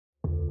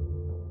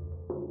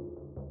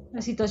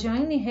La situación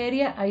en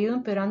Nigeria ha ido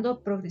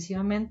empeorando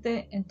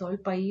progresivamente en todo el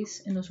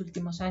país en los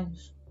últimos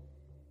años.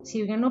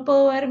 Si bien no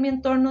puedo ver mi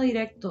entorno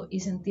directo y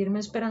sentirme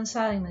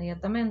esperanzada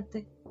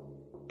inmediatamente,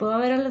 puedo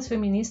ver a las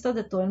feministas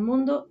de todo el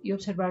mundo y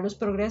observar los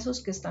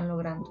progresos que están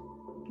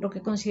logrando. Lo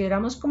que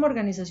consideramos como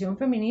organización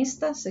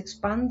feminista se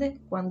expande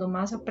cuando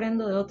más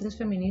aprendo de otras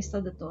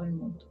feministas de todo el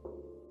mundo.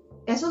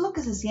 Eso es lo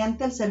que se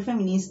siente al ser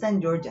feminista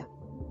en Georgia.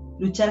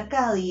 Luchar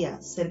cada día,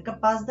 ser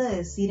capaz de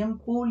decir en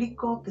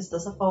público que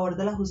estás a favor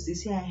de la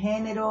justicia de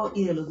género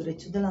y de los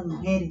derechos de las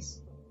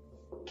mujeres.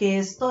 Que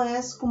esto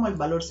es como el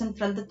valor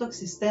central de tu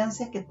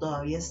existencia que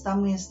todavía está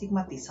muy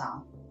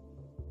estigmatizado.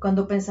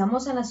 Cuando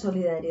pensamos en la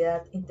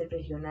solidaridad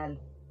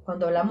interregional,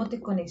 cuando hablamos de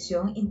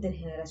conexión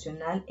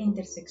intergeneracional e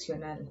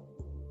interseccional,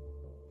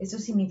 eso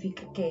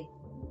significa que,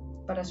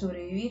 para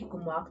sobrevivir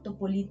como acto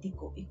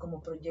político y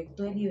como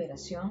proyecto de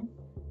liberación,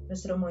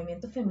 nuestro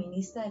movimiento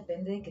feminista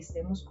depende de que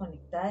estemos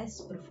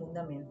conectadas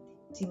profundamente.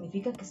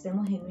 Significa que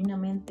estemos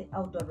genuinamente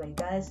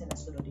autoarraigadas en la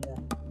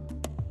sororidad.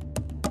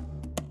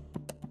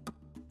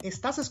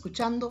 Estás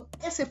escuchando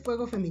Ese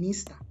Fuego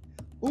Feminista,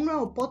 un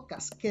nuevo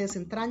podcast que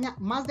desentraña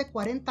más de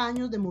 40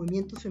 años de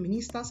movimientos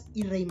feministas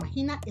y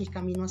reimagina el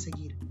camino a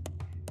seguir.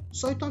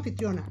 Soy tu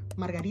anfitriona,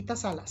 Margarita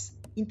Salas,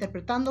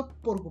 interpretando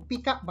por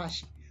Gopika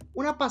Bashi,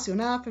 una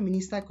apasionada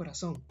feminista de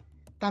corazón.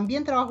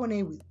 También trabajo en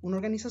EWID, una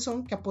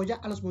organización que apoya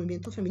a los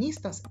movimientos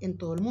feministas en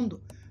todo el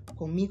mundo.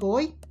 Conmigo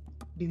hoy,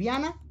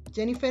 Viviana,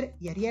 Jennifer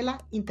y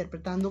Ariela,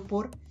 interpretando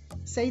por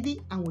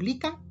Sadie,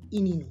 Angulika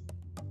y Nini.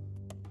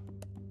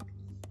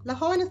 Las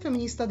jóvenes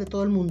feministas de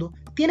todo el mundo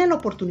tienen la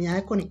oportunidad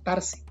de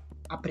conectarse,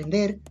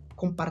 aprender,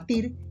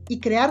 compartir y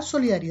crear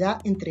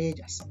solidaridad entre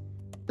ellas,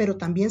 pero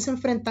también se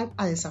enfrentan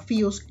a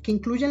desafíos que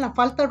incluyen la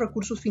falta de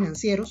recursos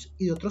financieros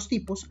y de otros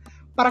tipos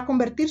para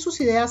convertir sus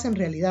ideas en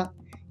realidad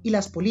y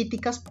las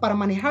políticas para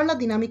manejar las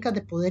dinámicas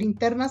de poder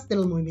internas de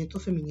los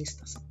movimientos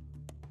feministas.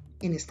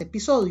 En este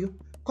episodio,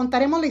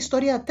 contaremos la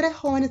historia de 3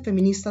 jóvenes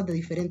feministas de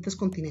diferentes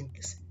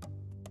continentes.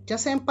 Ya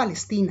sea en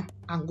Palestina,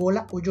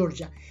 Angola o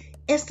Georgia,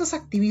 estas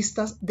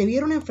activistas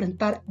debieron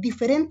enfrentar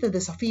diferentes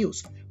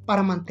desafíos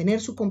para mantener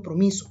su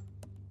compromiso,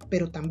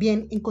 pero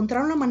también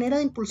encontraron la manera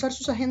de impulsar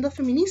sus agendas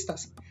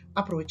feministas,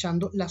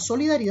 aprovechando la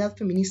solidaridad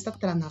feminista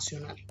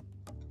transnacional.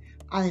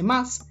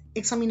 Además,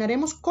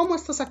 examinaremos cómo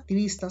estas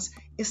activistas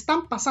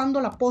están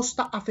pasando la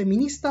posta a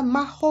feministas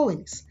más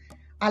jóvenes,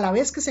 a la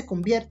vez que se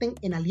convierten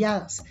en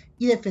aliadas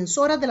y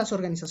defensoras de las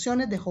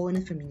organizaciones de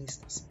jóvenes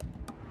feministas.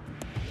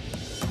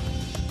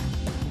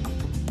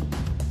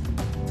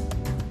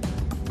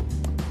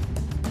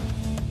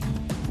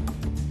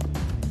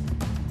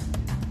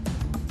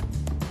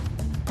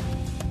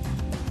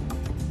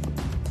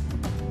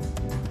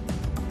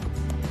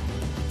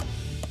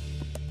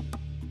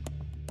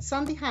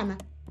 Sandy Hanna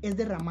es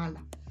de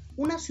Ramallah,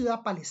 una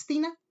ciudad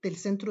palestina del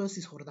centro de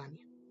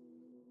Cisjordania.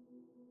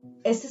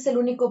 Este es el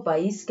único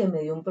país que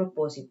me dio un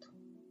propósito.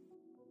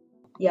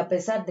 Y a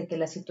pesar de que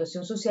la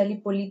situación social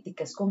y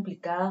política es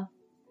complicada,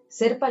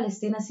 ser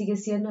palestina sigue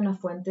siendo una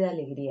fuente de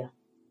alegría.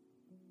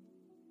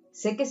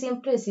 Sé que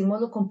siempre decimos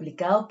lo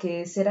complicado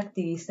que es ser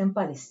activista en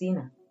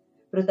Palestina,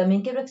 pero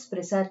también quiero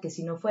expresar que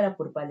si no fuera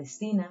por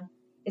Palestina,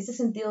 este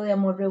sentido de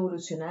amor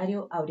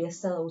revolucionario habría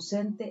estado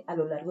ausente a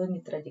lo largo de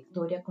mi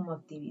trayectoria como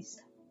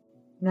activista.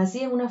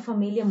 Nací en una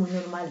familia muy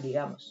normal,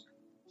 digamos,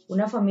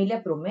 una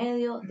familia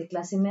promedio de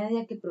clase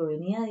media que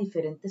provenía de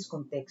diferentes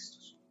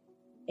contextos.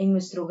 En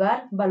nuestro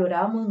hogar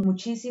valorábamos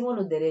muchísimo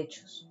los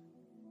derechos,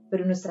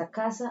 pero nuestra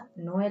casa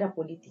no era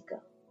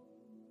política.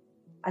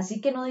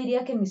 Así que no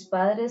diría que mis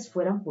padres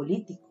fueran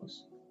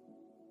políticos.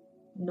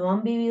 No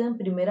han vivido en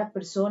primera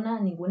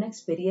persona ninguna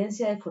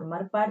experiencia de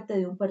formar parte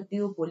de un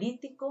partido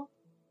político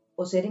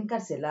o ser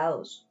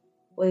encarcelados,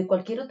 o de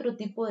cualquier otro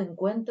tipo de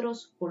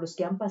encuentros por los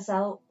que han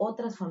pasado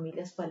otras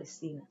familias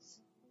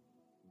palestinas.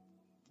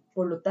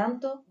 Por lo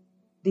tanto,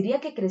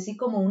 diría que crecí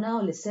como una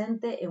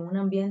adolescente en un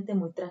ambiente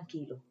muy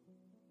tranquilo,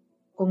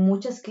 con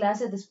muchas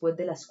clases después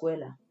de la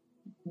escuela,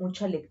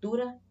 mucha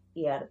lectura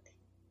y arte.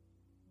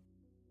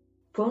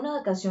 Fue una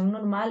educación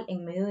normal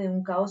en medio de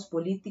un caos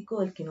político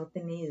del que no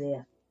tenía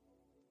idea.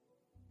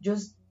 Yo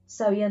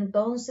sabía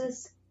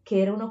entonces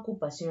que era una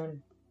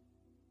ocupación.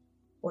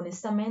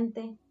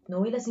 Honestamente,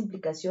 no vi las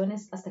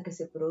implicaciones hasta que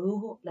se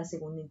produjo la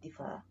segunda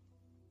intifada.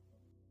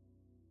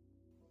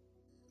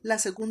 La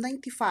segunda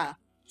intifada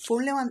fue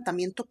un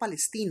levantamiento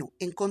palestino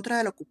en contra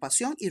de la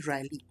ocupación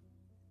israelí.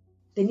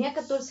 Tenía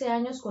 14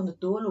 años cuando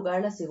tuvo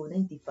lugar la segunda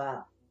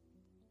intifada.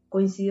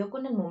 Coincidió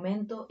con el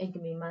momento en que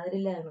mi madre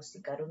le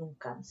diagnosticaron un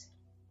cáncer.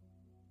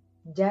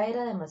 Ya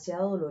era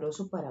demasiado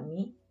doloroso para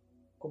mí,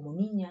 como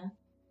niña,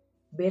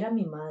 ver a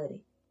mi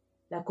madre,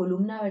 la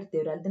columna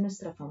vertebral de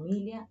nuestra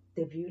familia,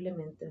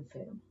 terriblemente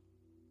enferma,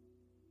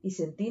 y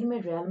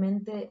sentirme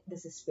realmente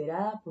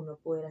desesperada por no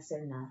poder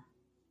hacer nada.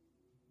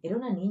 Era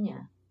una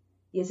niña,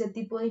 y ese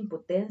tipo de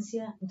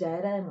impotencia ya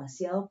era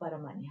demasiado para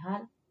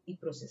manejar y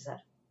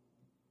procesar.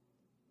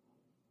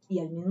 Y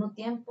al mismo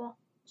tiempo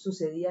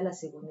sucedía la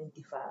segunda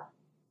intifada.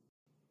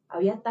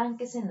 Había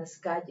tanques en las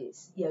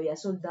calles y había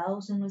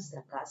soldados en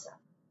nuestra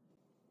casa.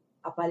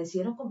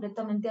 Aparecieron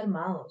completamente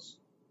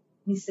armados.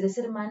 Mis 3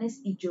 hermanas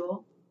y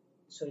yo,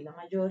 soy la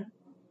mayor,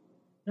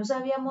 no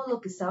sabíamos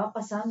lo que estaba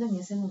pasando en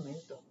ese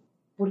momento.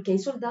 ¿Por qué hay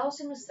soldados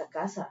en nuestra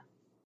casa?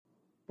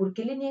 ¿Por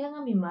qué le niegan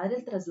a mi madre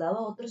el traslado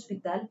a otro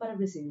hospital para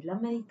recibir la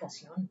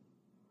medicación?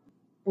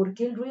 ¿Por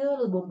qué el ruido de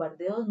los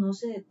bombardeos no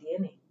se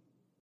detiene?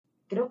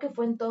 Creo que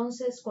fue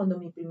entonces cuando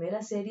mi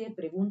primera serie de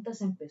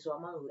preguntas empezó a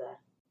madurar.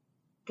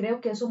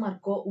 Creo que eso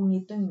marcó un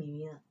hito en mi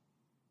vida.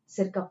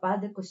 Ser capaz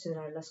de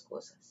cuestionar las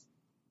cosas,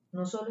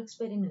 no solo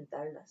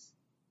experimentarlas.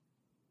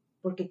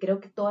 Porque creo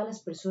que todas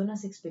las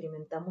personas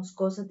experimentamos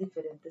cosas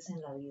diferentes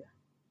en la vida,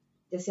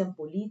 ya sean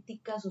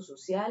políticas o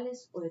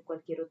sociales o de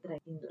cualquier otra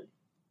índole.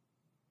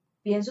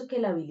 Pienso que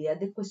la habilidad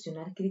de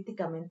cuestionar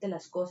críticamente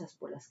las cosas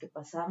por las que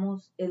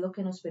pasamos es lo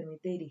que nos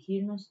permite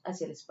dirigirnos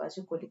hacia el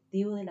espacio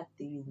colectivo del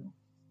activismo.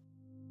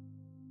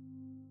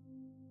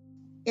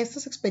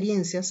 Estas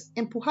experiencias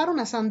empujaron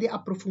a Sandy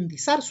a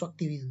profundizar su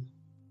activismo.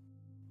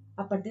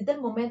 A partir del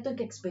momento en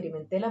que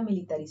experimenté la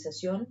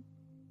militarización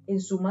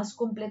en su más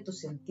completo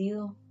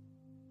sentido,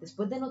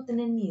 después de no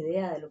tener ni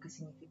idea de lo que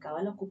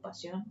significaba la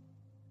ocupación,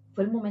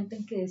 fue el momento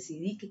en que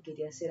decidí que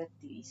quería ser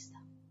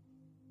activista.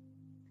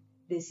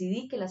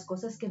 Decidí que las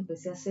cosas que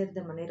empecé a hacer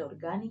de manera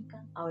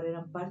orgánica ahora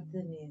eran parte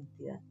de mi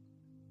identidad.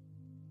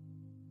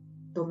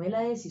 Tomé la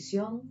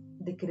decisión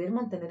de querer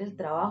mantener el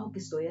trabajo que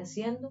estoy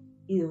haciendo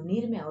y de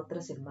unirme a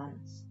otras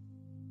hermanas.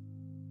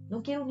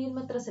 No quiero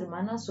unirme a otras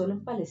hermanas solo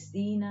en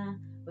Palestina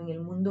o en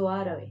el mundo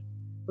árabe,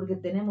 porque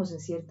tenemos en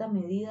cierta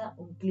medida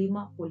un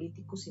clima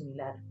político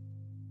similar.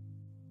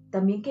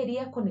 También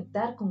quería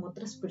conectar con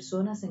otras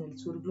personas en el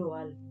sur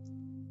global.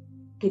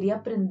 Quería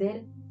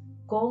aprender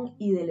con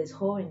y de los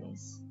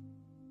jóvenes,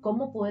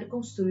 cómo poder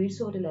construir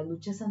sobre las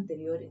luchas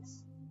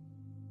anteriores.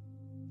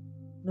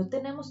 No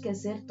tenemos que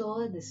hacer todo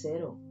desde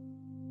cero.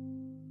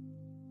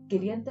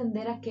 Quería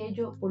entender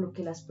aquello por lo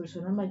que las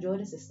personas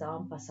mayores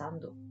estaban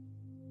pasando,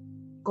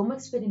 cómo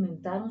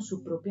experimentaron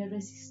su propia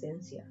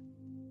resistencia,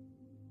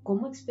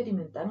 cómo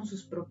experimentaron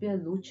sus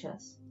propias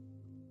luchas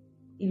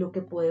y lo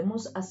que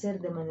podemos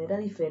hacer de manera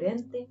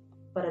diferente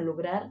para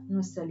lograr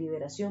nuestra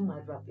liberación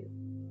más rápido.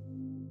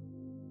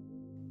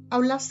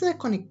 Hablaste de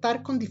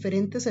conectar con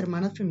diferentes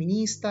hermanas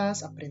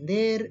feministas,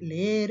 aprender,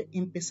 leer,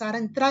 empezar a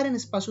entrar en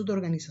espacios de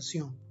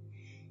organización.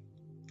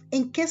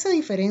 ¿En qué se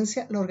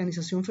diferencia la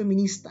organización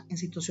feminista en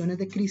situaciones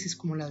de crisis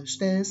como la de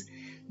ustedes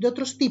de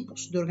otros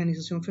tipos de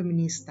organización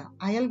feminista?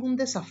 ¿Hay algún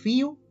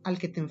desafío al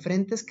que te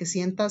enfrentes que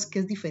sientas que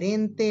es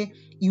diferente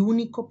y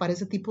único para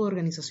ese tipo de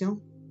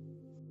organización?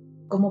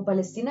 Como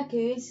palestina que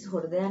vive en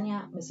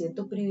Cisjordania, me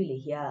siento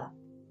privilegiada,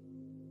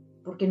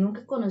 porque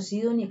nunca he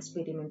conocido ni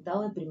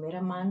experimentado de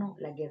primera mano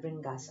la guerra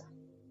en Gaza.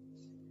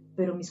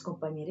 Pero mis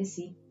compañeros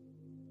sí.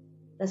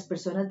 Las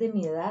personas de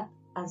mi edad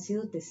han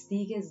sido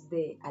testigos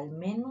de al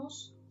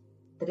menos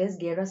 3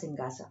 guerras en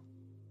Gaza.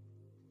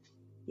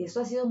 Y esto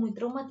ha sido muy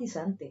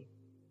traumatizante.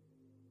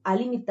 Ha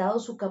limitado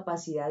su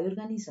capacidad de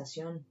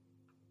organización.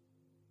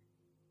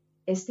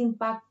 Este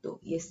impacto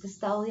y este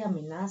estado de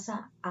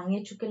amenaza han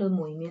hecho que los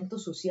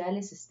movimientos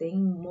sociales estén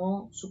en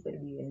modo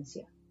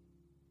supervivencia.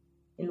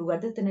 En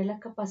lugar de tener la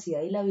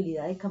capacidad y la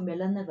habilidad de cambiar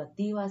las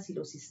narrativas y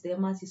los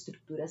sistemas y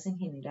estructuras en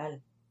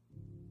general,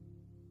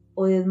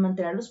 o de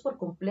desmantelarlos por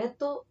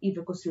completo y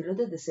reconstruirlos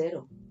desde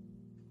cero,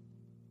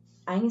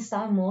 han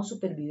estado en modo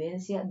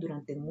supervivencia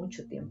durante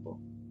mucho tiempo.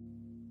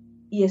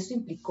 Y esto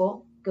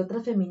implicó que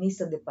otras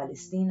feministas de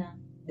Palestina,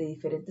 de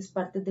diferentes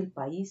partes del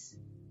país,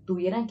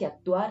 tuvieran que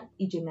actuar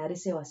y llenar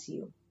ese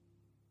vacío.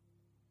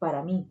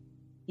 Para mí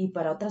y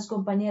para otras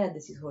compañeras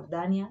de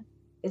Cisjordania,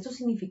 esto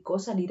significó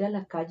salir a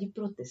la calle y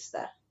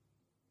protestar.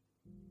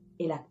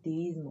 El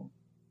activismo,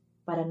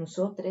 para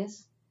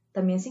nosotros,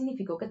 también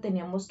significó que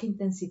teníamos que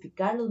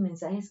intensificar los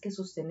mensajes que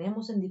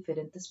sostenemos en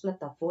diferentes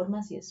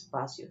plataformas y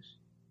espacios,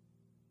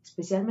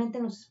 especialmente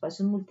en los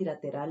espacios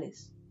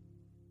multilaterales,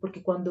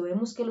 porque cuando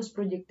vemos que los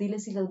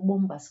proyectiles y las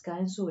bombas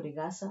caen sobre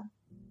Gaza,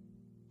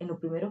 en lo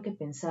primero que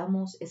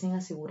pensamos es en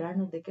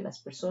asegurarnos de que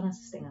las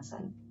personas estén a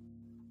salvo.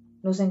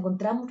 Nos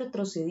encontramos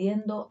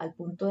retrocediendo al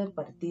punto de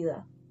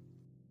partida,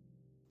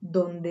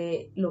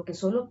 donde lo que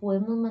solo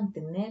podemos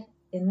mantener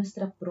es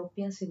nuestra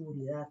propia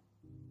seguridad,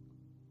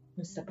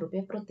 nuestra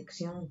propia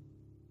protección,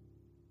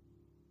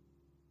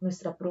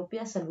 nuestra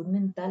propia salud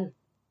mental,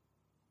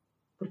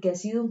 porque ha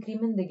sido un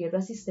crimen de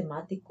guerra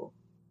sistemático.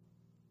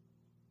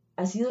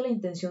 Ha sido la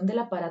intención del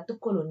aparato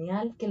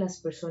colonial que las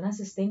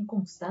personas estén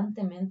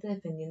constantemente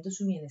defendiendo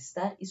su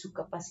bienestar y su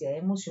capacidad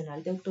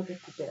emocional de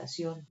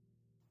autorrecuperación,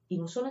 y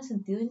no solo en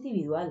sentido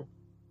individual,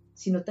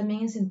 sino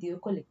también en sentido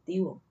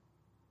colectivo,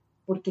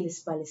 porque los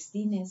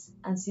palestinos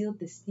han sido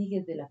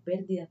testigos de la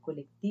pérdida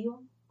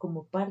colectiva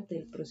como parte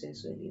del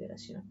proceso de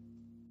liberación.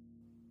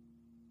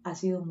 Ha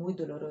sido muy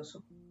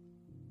doloroso.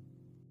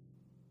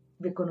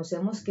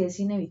 Reconocemos que es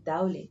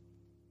inevitable,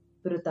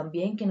 pero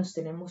también que nos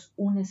tenemos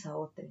unes a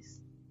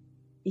otros,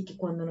 y que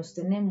cuando nos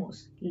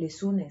tenemos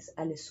les unes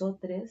a les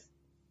otros,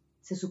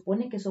 se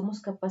supone que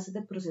somos capaces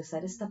de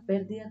procesar esta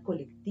pérdida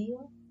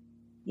colectiva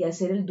y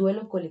hacer el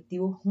duelo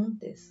colectivo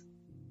juntos,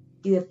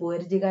 y de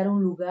poder llegar a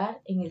un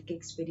lugar en el que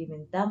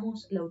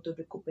experimentamos la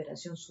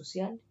autorrecuperación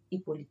social y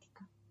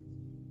política.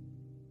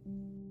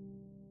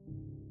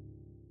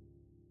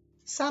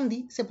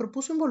 Sandy se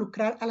propuso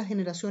involucrar a las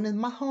generaciones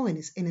más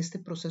jóvenes en este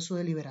proceso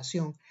de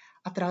liberación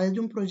a través de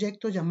un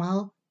proyecto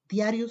llamado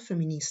Diarios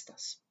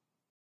Feministas.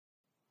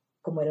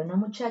 Como era una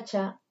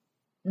muchacha,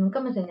 nunca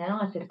me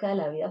enseñaron acerca de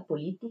la vida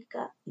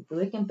política y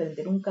tuve que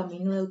emprender un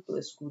camino de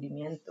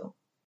autodescubrimiento.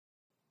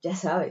 Ya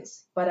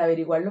sabes, para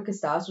averiguar lo que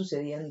estaba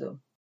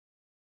sucediendo.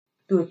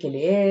 Tuve que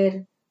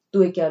leer,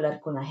 tuve que hablar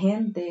con la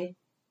gente,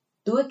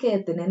 tuve que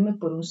detenerme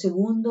por un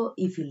segundo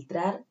y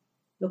filtrar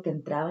lo que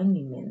entraba en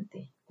mi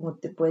mente. Como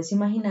te puedes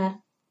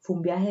imaginar, fue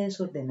un viaje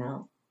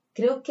desordenado.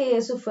 Creo que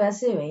eso fue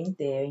hace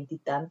 20 y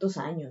tantos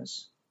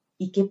años.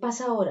 ¿Y qué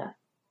pasa ahora?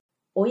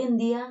 Hoy en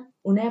día,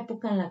 una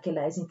época en la que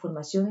la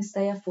desinformación está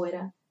allá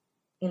afuera,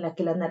 en la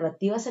que las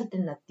narrativas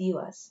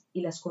alternativas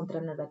y las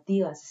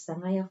contranarrativas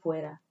están allá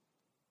afuera,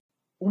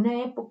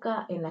 una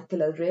época en la que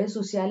las redes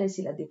sociales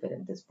y las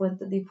diferentes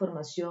fuentes de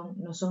información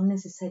no son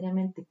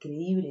necesariamente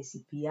creíbles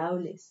y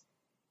fiables,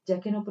 ya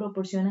que no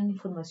proporcionan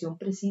información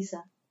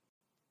precisa.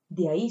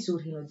 De ahí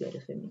surgen los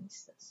diarios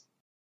feministas.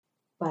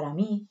 Para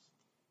mí,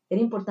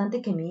 era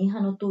importante que mi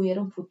hija no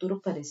tuviera un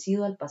futuro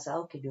parecido al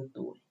pasado que yo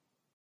tuve.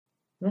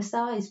 No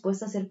estaba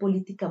dispuesta a ser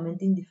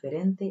políticamente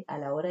indiferente a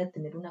la hora de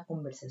tener una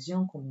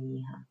conversación con mi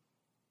hija,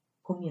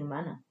 con mi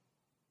hermana,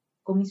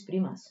 con mis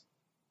primas.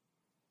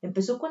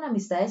 Empezó con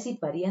amistades y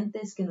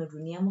parientes que nos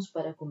reuníamos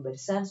para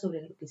conversar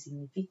sobre lo que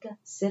significa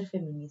ser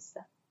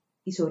feminista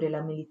y sobre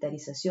la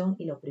militarización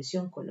y la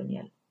opresión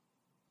colonial,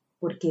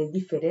 porque es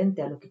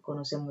diferente a lo que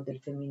conocemos del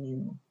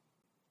feminismo.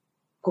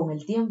 Con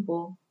el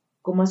tiempo,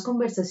 con más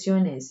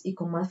conversaciones y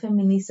con más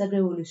feministas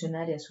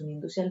revolucionarias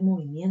uniéndose al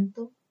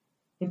movimiento,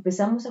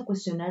 empezamos a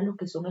cuestionar lo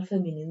que son el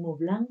feminismo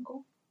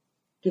blanco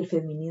y el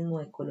feminismo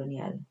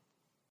decolonial.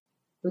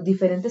 Los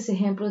diferentes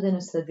ejemplos de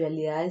nuestras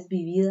realidades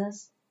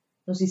vividas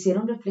nos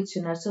hicieron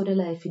reflexionar sobre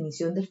la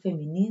definición del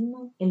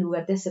feminismo en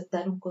lugar de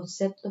aceptar un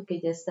concepto que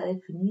ya está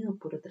definido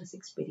por otras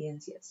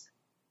experiencias,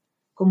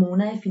 como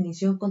una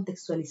definición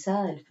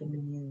contextualizada del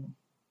feminismo.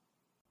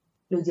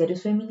 Los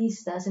diarios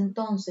feministas,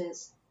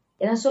 entonces,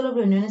 eran solo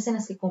reuniones en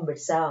las que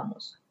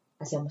conversábamos,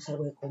 hacíamos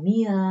algo de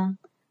comida,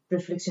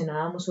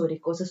 reflexionábamos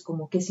sobre cosas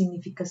como qué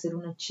significa ser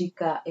una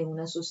chica en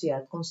una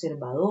sociedad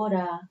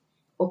conservadora,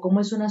 o cómo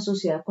es una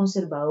sociedad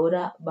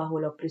conservadora bajo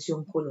la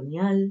opresión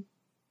colonial.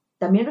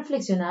 También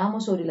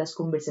reflexionábamos sobre las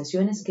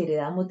conversaciones que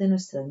heredamos de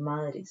nuestras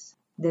madres,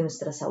 de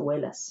nuestras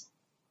abuelas.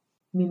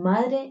 Mi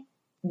madre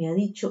me ha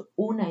dicho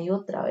una y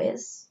otra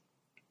vez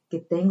que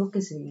tengo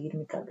que seguir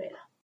mi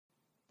carrera,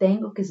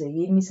 tengo que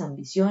seguir mis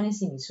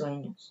ambiciones y mis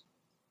sueños,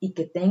 y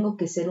que tengo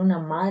que ser una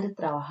madre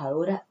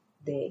trabajadora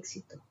de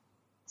éxito.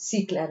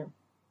 Sí, claro,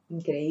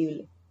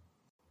 increíble.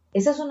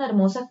 Esa es una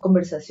hermosa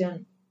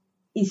conversación.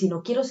 ¿Y si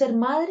no quiero ser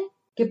madre?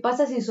 ¿Qué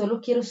pasa si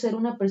solo quiero ser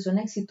una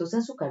persona exitosa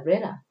en su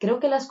carrera? Creo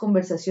que las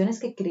conversaciones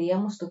que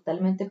creíamos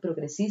totalmente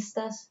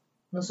progresistas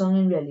no son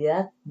en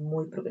realidad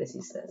muy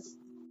progresistas.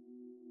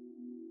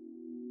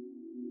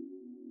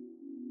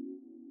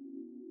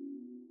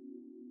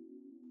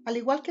 Al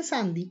igual que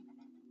Sandy,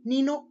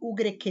 Nino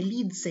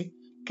Ugrekelidze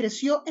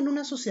creció en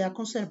una sociedad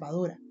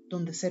conservadora,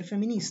 donde ser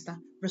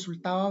feminista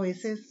resultaba a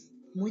veces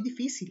muy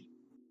difícil.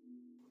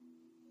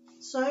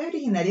 Soy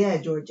originaria de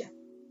Georgia.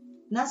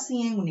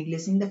 Nací en una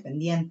iglesia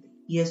independiente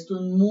y esto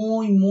es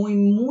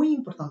muy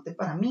importante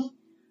para mí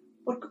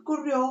porque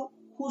ocurrió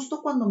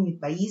justo cuando mi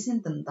país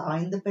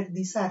intentaba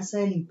independizarse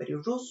del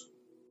Imperio Ruso.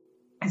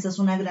 Esa es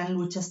una gran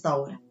lucha hasta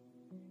ahora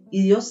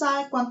y Dios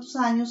sabe cuántos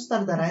años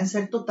tardará en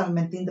ser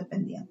totalmente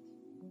independiente.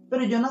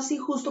 Pero yo nací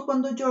justo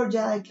cuando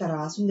Georgia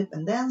declaraba su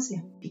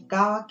independencia.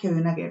 Significaba que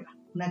había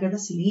una guerra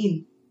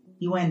civil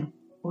y bueno,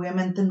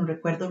 obviamente no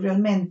recuerdo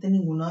realmente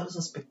ninguno de los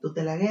aspectos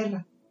de la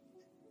guerra.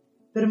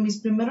 Pero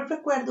mis primeros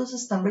recuerdos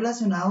están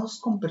relacionados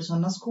con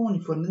personas con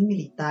uniformes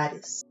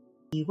militares.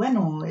 Y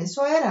bueno,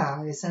 eso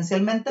era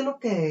esencialmente lo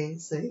que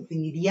se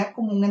definiría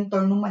como un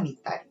entorno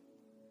humanitario.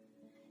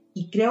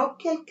 Y creo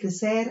que al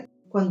crecer,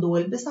 cuando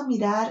vuelves a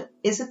mirar,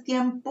 ese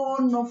tiempo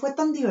no fue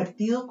tan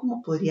divertido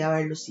como podría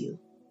haberlo sido.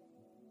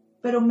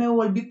 Pero me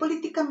volví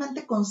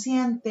políticamente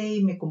consciente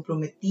y me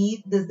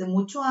comprometí desde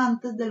mucho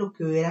antes de lo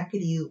que hubiera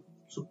querido,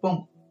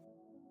 supongo.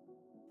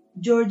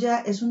 Georgia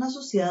es una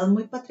sociedad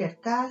muy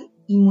patriarcal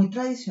y muy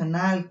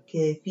tradicional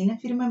que define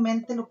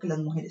firmemente lo que las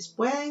mujeres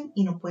pueden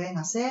y no pueden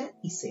hacer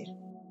y ser.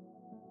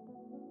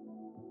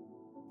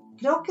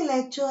 Creo que el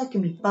hecho de que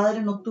mi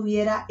padre no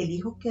tuviera el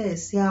hijo que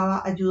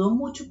deseaba ayudó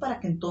mucho para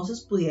que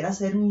entonces pudiera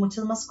hacer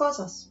muchas más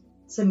cosas.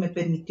 Se me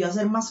permitió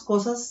hacer más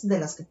cosas de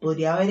las que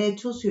podría haber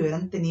hecho si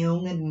hubieran tenido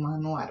un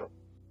hermano varón.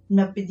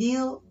 Mi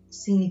apellido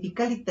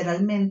significa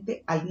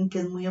literalmente alguien que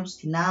es muy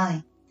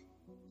obstinada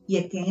y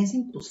a quien es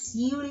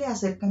imposible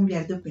hacer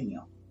cambiar de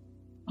opinión.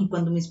 Y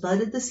cuando mis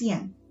padres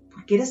decían,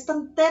 ¿por qué eres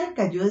tan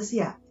terca? Yo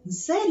decía, ¿en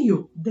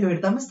serio? ¿De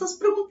verdad me estás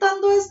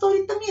preguntando esto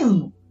ahorita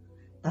mismo?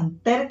 Tan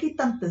terca y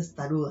tan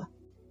testaruda.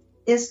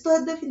 Esto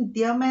es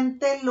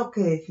definitivamente lo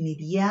que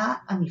definiría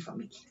a mi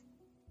familia.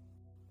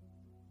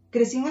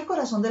 Crecí en el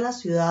corazón de la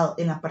ciudad,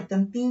 en la parte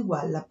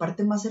antigua, la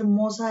parte más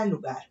hermosa del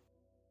lugar.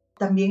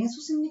 También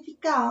eso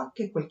significaba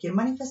que cualquier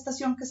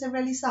manifestación que se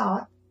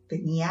realizaba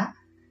tenía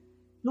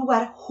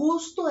lugar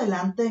justo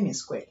delante de mi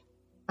escuela.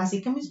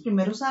 Así que mis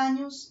primeros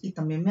años y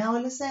también mi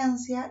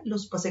adolescencia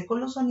los pasé con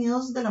los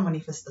sonidos de la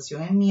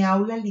manifestación en mi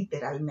aula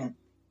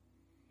literalmente.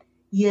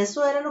 Y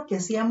eso era lo que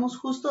hacíamos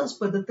justo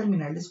después de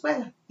terminar la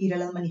escuela, ir a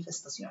las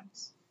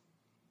manifestaciones.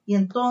 Y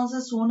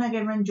entonces hubo una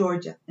guerra en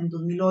Georgia en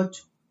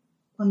 2008,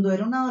 cuando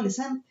era una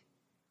adolescente.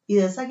 Y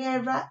de esa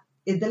guerra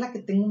es de la que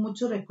tengo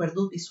muchos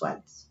recuerdos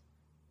visuales.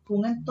 Fue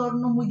un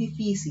entorno muy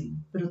difícil,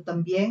 pero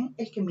también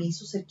el que me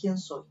hizo ser quien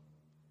soy.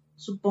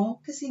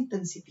 Supongo que se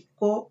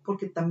intensificó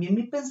porque también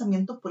mi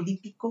pensamiento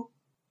político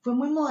fue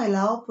muy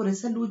modelado por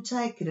esa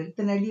lucha de querer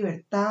tener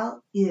libertad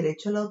y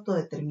derecho a la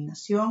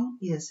autodeterminación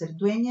y de ser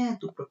dueña de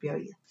tu propia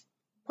vida.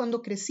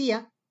 Cuando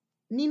crecía,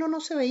 Nino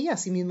no se veía a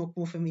sí mismo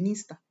como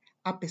feminista,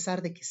 a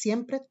pesar de que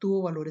siempre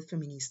tuvo valores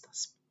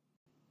feministas.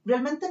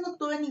 Realmente no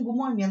tuve ningún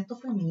movimiento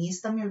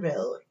feminista a mi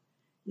alrededor.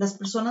 Las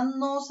personas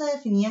no se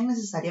definían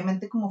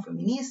necesariamente como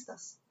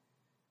feministas.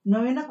 No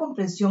había una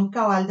comprensión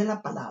cabal de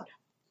la palabra.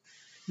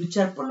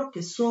 Luchar por lo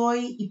que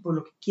soy y por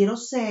lo que quiero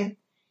ser,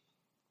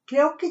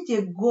 creo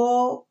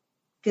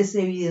que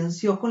se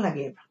evidenció con la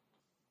guerra.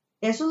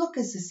 Eso es lo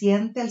que se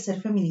siente al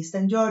ser feminista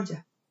en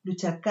Georgia.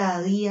 Luchar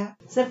cada día,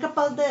 ser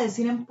capaz de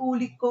decir en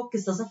público que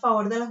estás a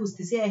favor de la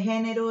justicia de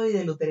género y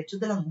de los derechos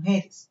de las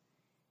mujeres.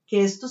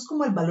 Que esto es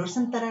como el valor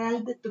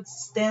central de tu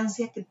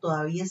existencia que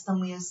todavía está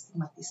muy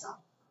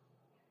estigmatizado.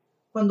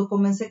 Cuando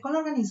comencé con la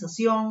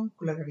organización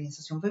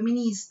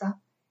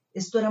feminista,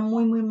 esto era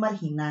muy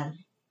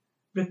marginal.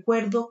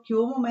 Recuerdo que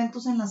hubo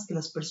momentos en los que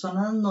las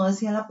personas no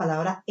decían la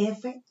palabra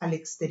F al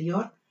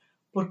exterior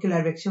porque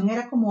la reacción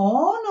era como,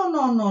 oh,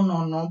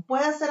 no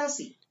puede ser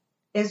así.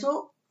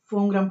 Eso fue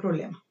un gran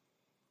problema.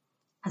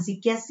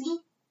 Así que así,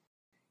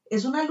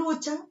 es una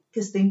lucha que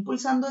está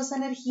impulsando esa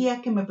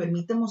energía que me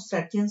permite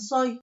mostrar quién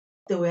soy.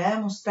 Te voy a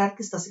demostrar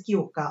que estás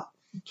equivocado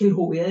y que lo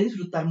voy a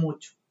disfrutar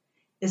mucho.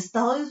 He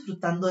estado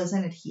disfrutando de esa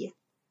energía.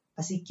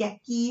 Así que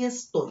aquí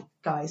estoy,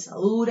 cabeza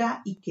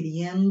dura y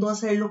queriendo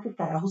hacer lo que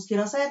carajos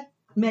quiero hacer.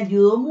 Me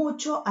ayudó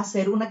mucho a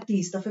ser una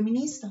activista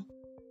feminista.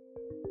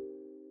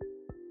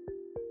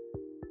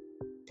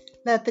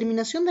 La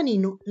determinación de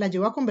Nino la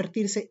llevó a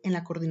convertirse en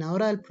la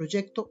coordinadora del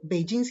proyecto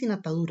Beijing sin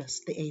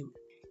ataduras de AWID.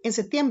 En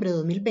septiembre de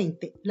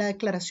 2020, la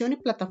Declaración y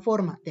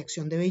Plataforma de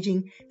Acción de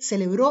Beijing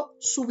celebró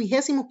su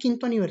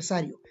 25º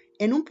aniversario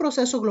en un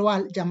proceso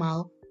global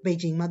llamado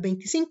Beijing más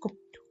 25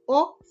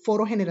 o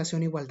Foro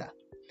Generación Igualdad.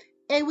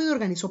 AWID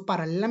organizó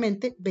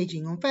paralelamente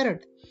Beijing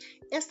Unfettered.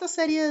 Esta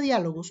serie de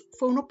diálogos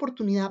fue una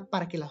oportunidad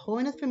para que las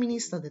jóvenes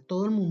feministas de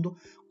todo el mundo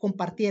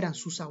compartieran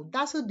sus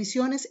audaces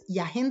visiones y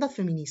agendas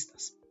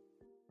feministas.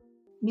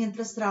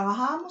 Mientras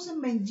trabajábamos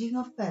en Beijing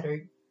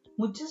Unfettered,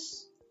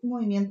 muchos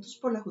movimientos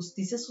por la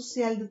justicia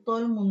social de todo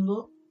el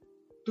mundo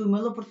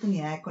tuvimos la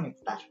oportunidad de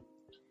conectar.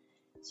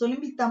 Solo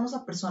invitamos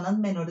a personas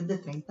menores de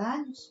 30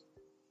 años.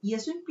 Y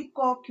eso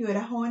implicó que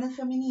hubiera jóvenes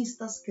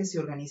feministas que se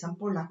organizan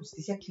por la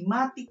justicia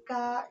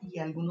climática y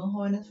algunos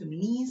jóvenes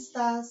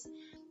feministas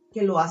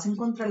que lo hacen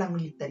contra la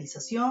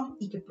militarización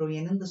y que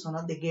provienen de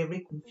zonas de guerra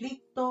y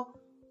conflicto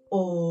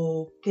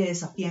o que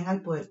desafían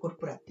al poder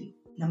corporativo.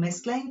 La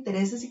mezcla de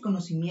intereses y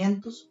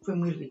conocimientos fue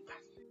muy rica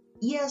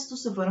y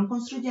estos se fueron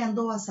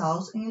construyendo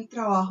basados en el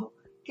trabajo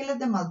que los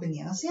demás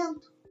venían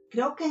haciendo.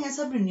 Creo que en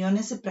esas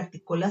reuniones se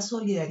practicó la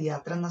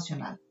solidaridad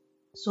transnacional,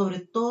 sobre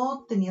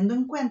todo teniendo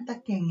en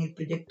cuenta que en el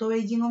proyecto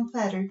Beijing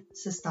Unfettered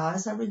se estaba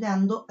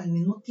desarrollando al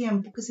mismo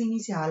tiempo que se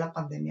iniciaba la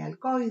pandemia del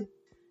COVID.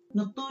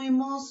 No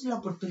tuvimos la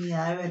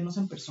oportunidad de vernos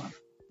en persona.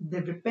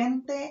 De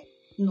repente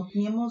no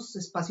teníamos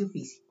espacio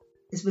físico,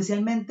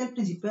 especialmente al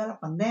principio de la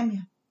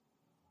pandemia,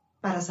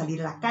 para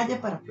salir a la calle,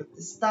 para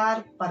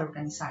protestar, para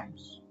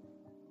organizarnos.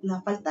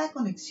 La falta de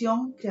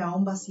conexión creaba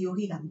un vacío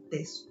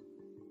gigantesco.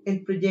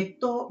 El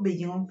proyecto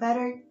Beijing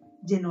Unfettered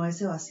llenó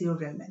ese vacío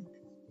realmente.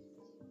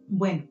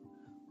 Bueno,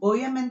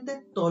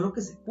 obviamente todo lo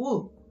que se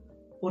pudo,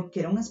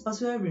 porque era un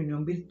espacio de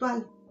reunión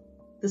virtual.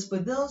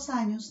 Después de 2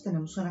 años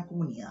tenemos una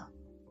comunidad.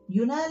 Y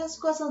una de las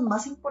cosas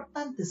más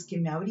importantes que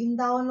me ha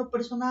brindado en lo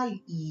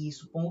personal, y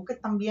supongo que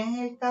también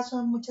en el caso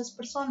de muchas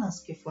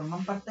personas que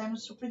forman parte de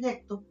nuestro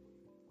proyecto,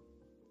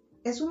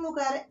 es un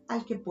lugar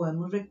al que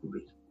podemos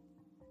recurrir.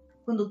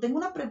 Cuando tengo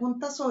una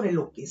pregunta sobre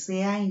lo que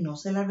sea y no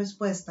sé la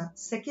respuesta,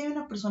 sé que hay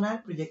una persona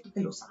del proyecto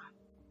que lo sabe.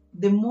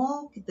 De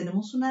modo que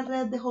tenemos una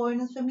red de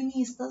jóvenes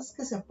feministas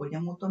que se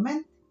apoyan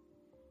mutuamente.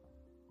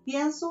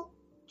 Pienso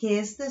que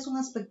este es un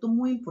aspecto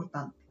muy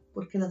importante,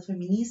 porque las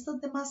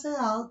feministas de más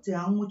edad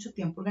llevan mucho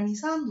tiempo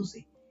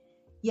organizándose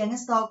y han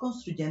estado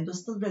construyendo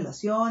estas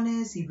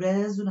relaciones y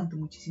redes durante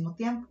muchísimo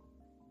tiempo.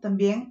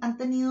 También han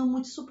tenido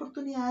muchas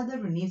oportunidades de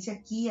reunirse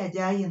aquí,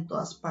 allá y en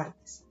todas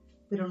partes,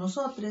 pero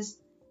nosotros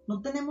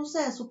no tenemos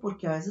eso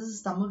porque a veces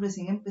estamos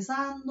recién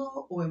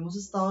empezando o hemos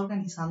estado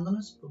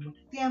organizándonos por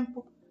mucho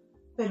tiempo,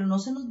 pero no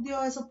se nos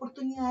dio esa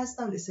oportunidad de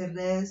establecer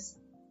redes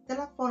de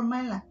la forma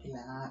en la que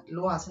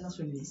lo hacen las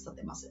feministas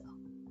de más edad.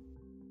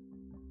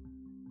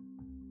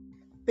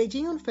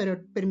 Beijing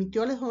Unfettered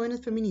permitió a las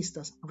jóvenes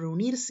feministas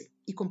reunirse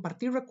y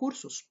compartir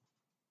recursos.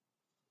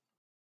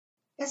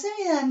 Es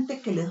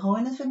evidente que las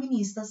jóvenes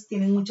feministas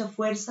tienen mucha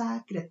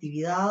fuerza,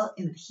 creatividad,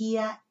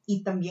 energía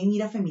y también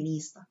ira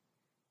feminista,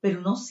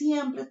 pero no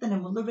siempre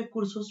tenemos los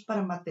recursos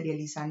para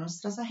materializar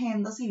nuestras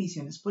agendas y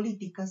visiones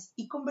políticas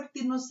y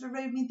convertir nuestras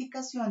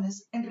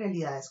reivindicaciones en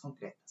realidades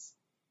concretas.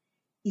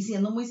 Y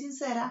siendo muy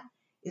sincera,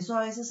 eso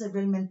a veces es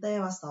realmente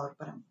devastador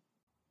para mí.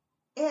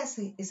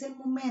 Ese es el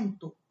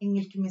momento en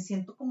el que me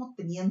siento como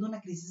teniendo una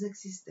crisis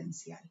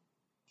existencial.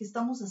 ¿Qué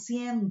estamos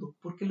haciendo?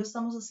 ¿Por qué lo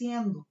estamos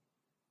haciendo?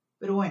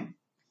 Pero bueno,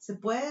 se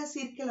puede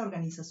decir que la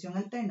organización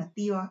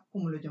alternativa,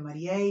 como lo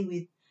llamaría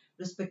David,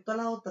 respecto a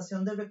la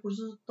dotación de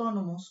recursos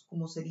autónomos,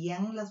 como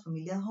serían las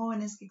familias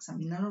jóvenes que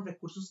examinan los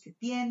recursos que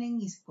tienen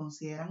y se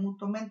consideran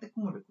mutuamente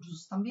como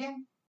recursos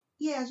también.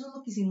 Y eso es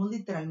lo que hicimos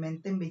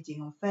literalmente en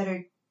Beijing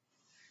Unfettered.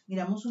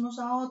 Miramos unos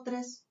a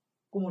otros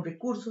como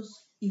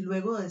recursos y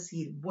luego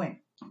decir, bueno,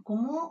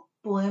 ¿cómo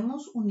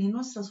podemos unir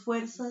nuestras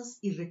fuerzas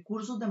y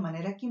recursos de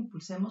manera que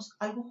impulsemos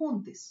algo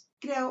juntos?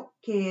 Creo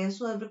que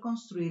eso es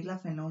reconstruir la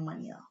fe en la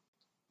humanidad.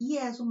 Y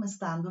eso me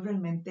está dando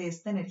realmente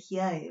esta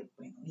energía de,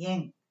 bueno,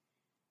 bien,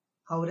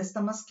 ahora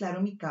está más claro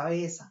en mi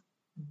cabeza.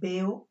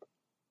 Veo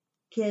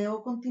que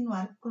debo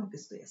continuar con lo que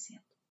estoy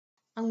haciendo.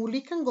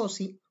 Angulika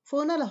Ngozi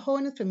fue una de las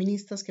jóvenes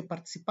feministas que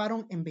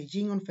participaron en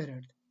Beijing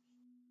Unfettered.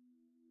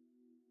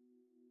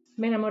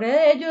 Me enamoré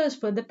de ello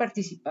después de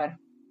participar.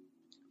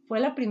 Fue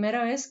la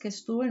primera vez que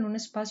estuve en un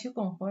espacio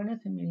con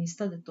jóvenes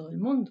feministas de todo el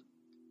mundo.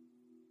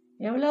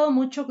 He hablado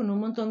mucho con un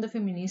montón de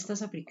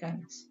feministas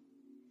africanas,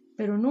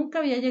 pero nunca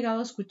había llegado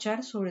a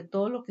escuchar sobre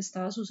todo lo que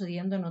estaba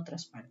sucediendo en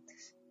otras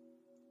partes.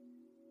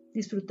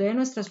 Disfruté de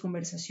nuestras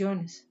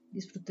conversaciones,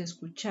 disfruté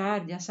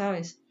escuchar, ya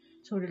sabes,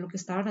 sobre lo que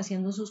estaban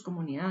haciendo en sus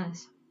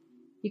comunidades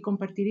y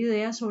compartir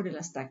ideas sobre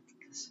las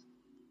tácticas.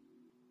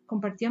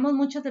 Compartíamos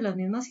muchas de las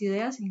mismas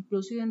ideas e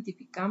incluso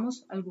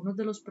identificamos algunos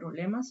de los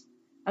problemas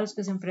a los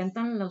que se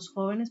enfrentan los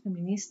jóvenes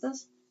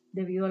feministas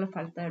debido a la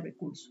falta de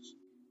recursos.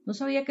 No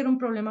sabía que era un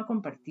problema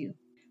compartido.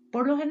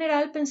 Por lo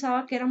general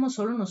pensaba que éramos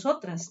solo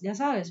nosotras, ya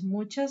sabes,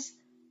 muchas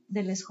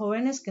de las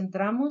jóvenes que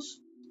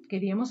entramos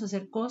queríamos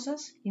hacer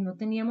cosas y no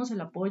teníamos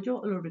el apoyo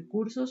o los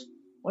recursos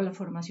o la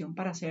formación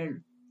para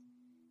hacerlo.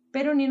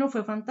 Pero Nino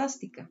fue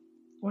fantástica,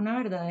 una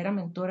verdadera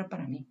mentora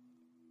para mí.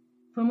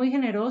 Fue muy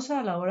generosa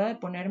a la hora de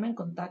ponerme en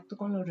contacto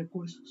con los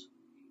recursos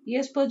y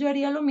después yo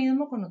haría lo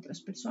mismo con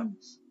otras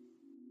personas.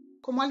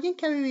 Como alguien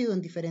que ha vivido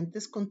en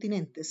diferentes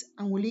continentes,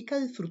 Angulika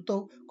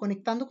disfrutó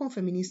conectando con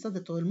feministas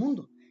de todo el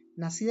mundo.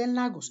 Nacida en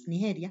Lagos,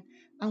 Nigeria,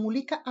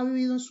 Angulika ha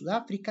vivido en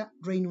Sudáfrica,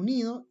 Reino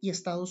Unido y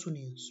Estados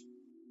Unidos.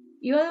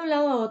 Iba de un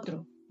lado a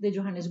otro, de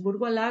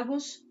Johannesburgo a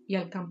Lagos y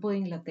al campo de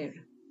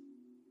Inglaterra.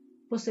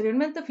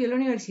 Posteriormente fui a la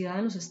universidad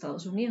en los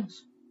Estados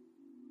Unidos.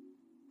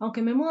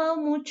 Aunque me he mudado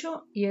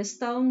mucho y he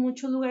estado en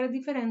muchos lugares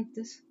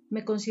diferentes,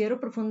 me considero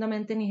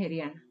profundamente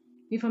nigeriana.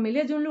 Mi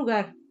familia es de un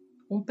lugar,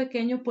 un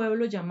pequeño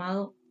pueblo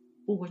llamado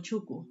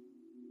Ugochukwu,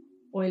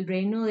 o el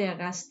reino de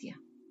Agastya.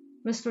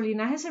 Nuestro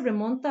linaje se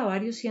remonta a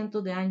varios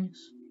cientos de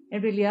años.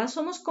 En realidad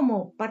somos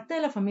como parte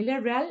de la familia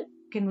real,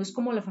 que no es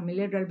como la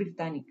familia real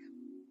británica.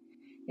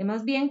 Es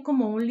más bien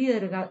como un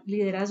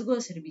liderazgo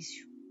de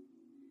servicio.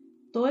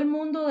 Todo el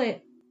mundo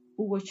de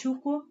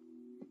Ugochukwu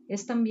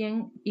es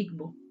también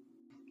Igbo,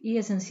 y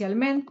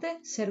esencialmente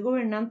ser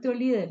gobernante o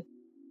líder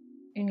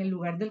en el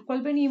lugar del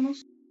cual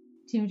venimos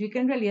significa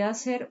en realidad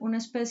ser una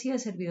especie de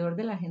servidor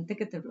de la gente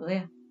que te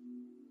rodea.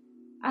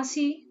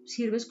 Así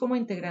sirves como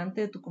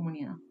integrante de tu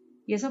comunidad.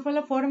 Y esa fue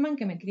la forma en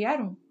que me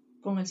criaron,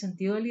 con el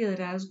sentido de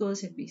liderazgo de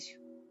servicio.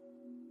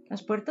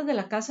 Las puertas de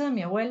la casa de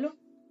mi abuelo,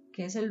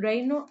 que es el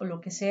reino o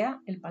lo que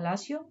sea, el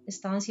palacio,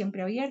 estaban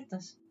siempre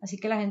abiertas, así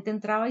que la gente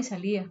entraba y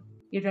salía.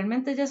 Y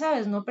realmente, ya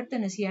sabes, no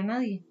pertenecía a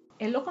nadie.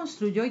 Él lo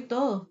construyó y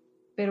todo,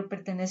 pero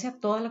pertenece a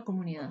toda la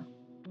comunidad.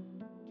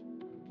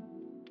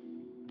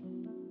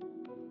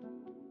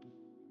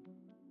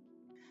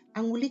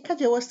 Angulika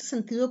llevó este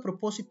sentido de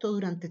propósito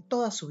durante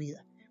toda su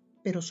vida,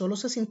 pero solo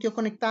se sintió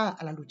conectada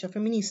a la lucha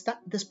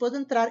feminista después de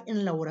entrar en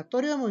el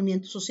laboratorio de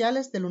movimientos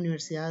sociales de la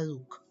Universidad de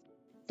Duke.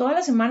 Todas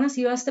las semanas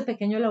iba a este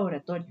pequeño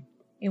laboratorio,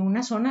 en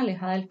una zona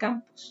alejada del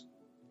campus.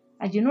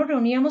 Allí nos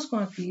reuníamos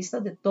con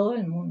activistas de todo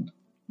el mundo.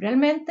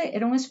 Realmente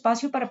era un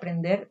espacio para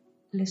aprender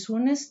les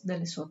unes de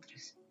les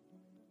otras.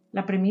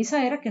 La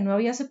premisa era que no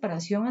había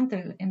separación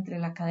entre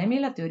la academia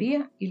y la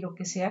teoría y lo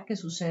que sea que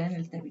sucede en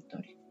el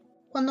territorio.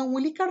 Cuando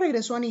Angulika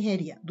regresó a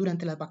Nigeria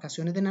durante las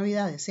vacaciones de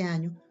Navidad de ese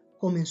año,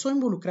 comenzó a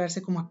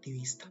involucrarse como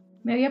activista.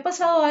 Me había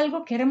pasado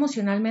algo que era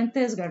emocionalmente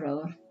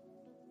desgarrador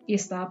y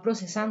estaba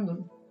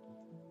procesándolo.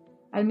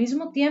 Al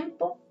mismo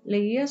tiempo,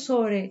 leía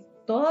sobre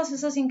todas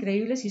esas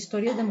increíbles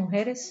historias de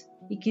mujeres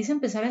y quise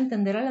empezar a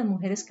entender a las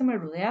mujeres que me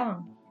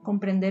rodeaban,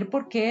 comprender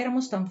por qué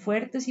éramos tan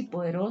fuertes y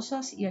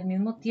poderosas y al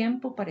mismo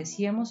tiempo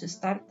parecíamos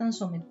estar tan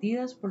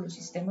sometidas por los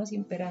sistemas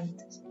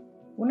imperantes.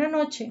 Una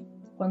noche,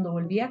 cuando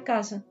volví a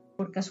casa,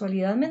 por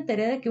casualidad me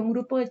enteré de que un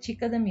grupo de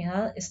chicas de mi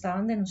edad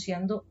estaban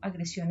denunciando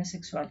agresiones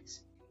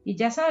sexuales. Y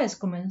ya sabes,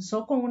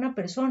 comenzó con una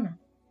persona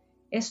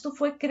Esto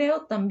fue,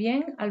 creo,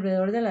 también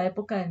alrededor de la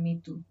época del Me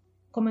Too.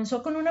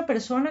 Comenzó con una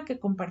persona que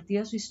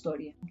compartía su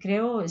historia,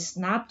 creo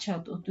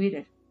Snapchat o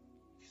Twitter,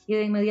 y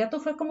de inmediato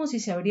fue como si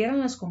se abrieran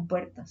las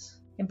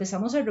compuertas.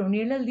 Empezamos a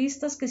reunir las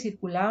listas que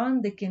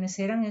circulaban de quienes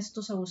eran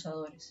estos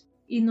abusadores.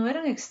 Y no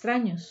eran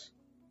extraños,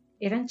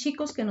 eran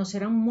chicos que nos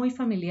eran muy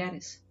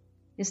familiares,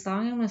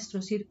 estaban en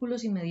nuestros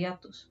círculos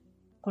inmediatos,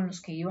 con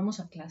los que íbamos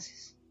a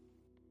clases.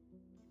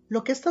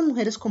 Lo que estas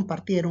mujeres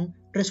compartieron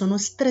resonó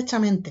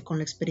estrechamente con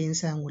la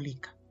experiencia de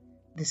Angélica.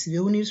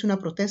 Decidió unirse a una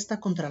protesta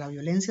contra la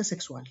violencia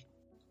sexual.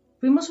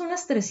 Fuimos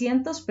unas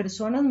 300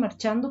 personas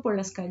marchando por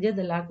las calles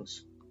de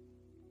Lagos.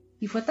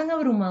 Y fue tan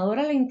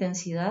abrumadora la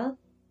intensidad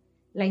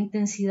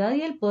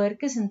y el poder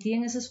que sentí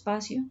en ese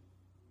espacio.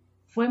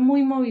 Fue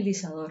muy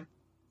movilizador.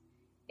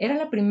 Era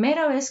la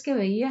primera vez que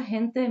veía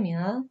gente de mi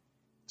edad,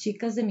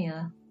 chicas de mi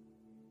edad.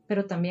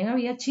 Pero también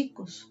había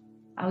chicos.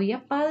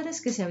 Había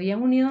padres que se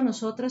habían unido a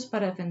nosotras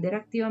para defender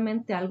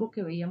activamente algo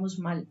que veíamos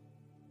mal.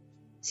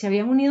 Se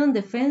habían unido en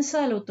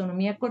defensa de la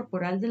autonomía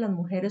corporal de las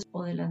mujeres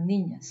o de las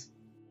niñas.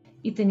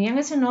 Y tenían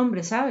ese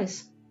nombre,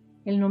 ¿sabes?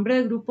 El nombre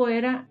del grupo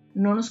era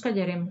No nos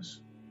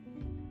callaremos.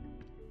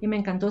 Y me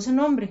encantó ese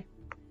nombre,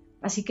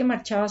 así que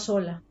marchaba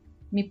sola.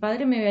 Mi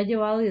padre me había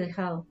llevado y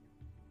dejado.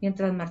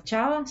 Mientras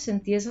marchaba,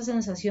 sentí esa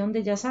sensación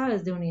de, ya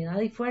sabes, de unidad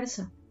y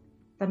fuerza.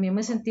 También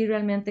me sentí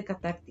realmente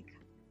catártica.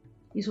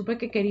 Y supe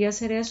que quería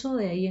hacer eso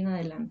de ahí en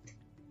adelante.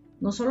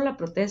 No solo la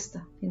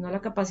protesta, sino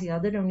la capacidad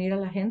de reunir a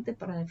la gente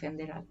para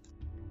defender algo.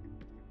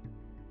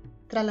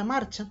 Tras la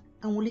marcha,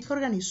 Angélica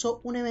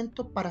organizó un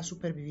evento para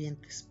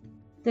supervivientes.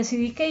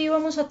 Decidí que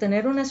íbamos a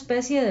tener una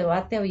especie de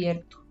debate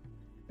abierto,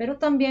 pero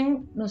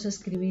también nos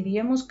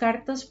escribiríamos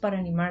cartas para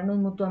animarnos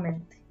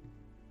mutuamente.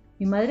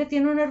 Mi madre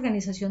tiene una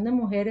organización de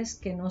mujeres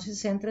que no se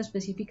centra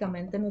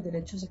específicamente en los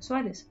derechos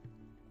sexuales,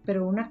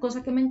 pero una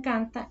cosa que me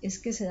encanta es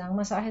que se dan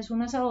masajes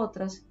unas a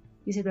otras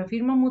y se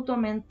reafirman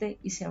mutuamente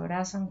y se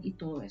abrazan y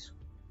todo eso.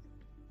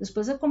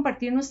 Después de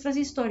compartir nuestras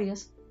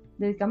historias,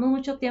 dedicamos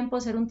mucho tiempo a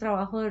hacer un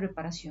trabajo de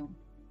reparación,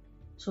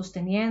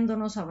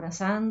 sosteniéndonos,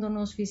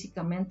 abrazándonos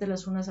físicamente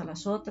las unas a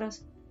las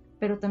otras,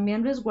 pero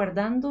también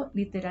resguardando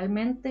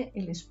literalmente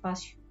el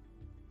espacio,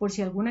 por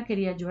si alguna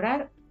quería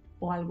llorar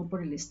o algo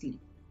por el estilo.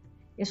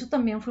 Eso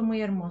también fue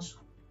muy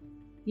hermoso,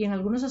 y en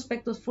algunos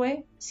aspectos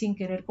fue, sin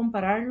querer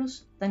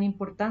compararlos, tan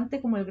importante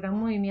como el gran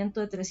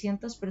movimiento de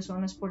 300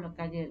 personas por la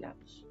calle de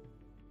Lagos.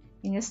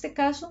 En este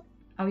caso,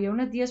 había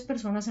unas 10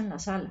 personas en la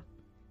sala,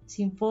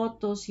 sin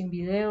fotos, sin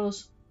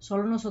videos,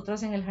 solo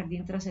nosotras en el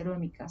jardín trasero de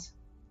mi casa.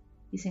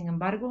 Y sin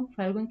embargo,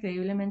 fue algo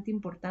increíblemente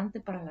importante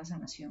para la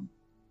sanación.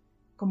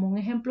 Como un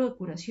ejemplo de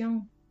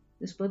curación.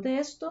 Después de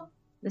esto,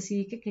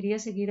 decidí que quería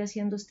seguir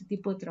haciendo este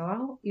tipo de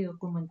trabajo y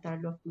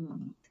documentarlo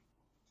activamente.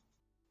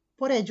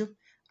 Por ello,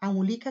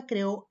 Angélica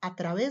creó A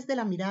través de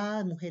la mirada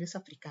de mujeres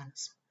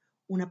africanas,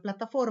 una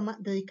plataforma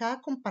dedicada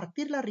a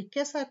compartir la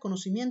riqueza de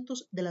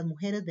conocimientos de las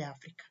mujeres de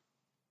África.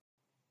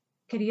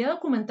 Quería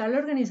documentar la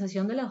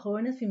organización de las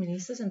jóvenes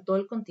feministas en todo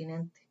el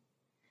continente,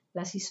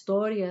 las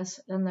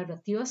historias, las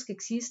narrativas que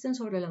existen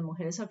sobre las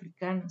mujeres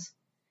africanas.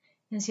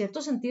 En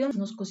cierto sentido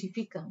nos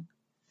cosifican.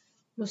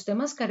 Los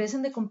temas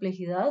carecen de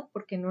complejidad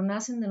porque no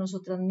nacen de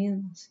nosotras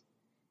mismas,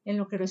 en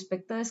lo que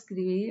respecta a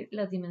describir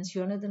las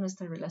dimensiones de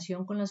nuestra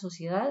relación con la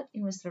sociedad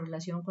y nuestra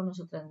relación con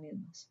nosotras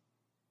mismas.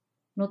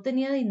 No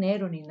tenía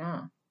dinero ni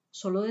nada,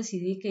 solo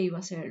decidí que iba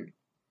a hacerlo.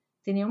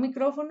 Tenía un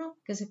micrófono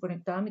que se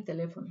conectaba a mi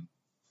teléfono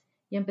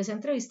y empecé a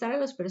entrevistar a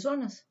las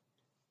personas,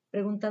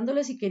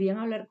 preguntándoles si querían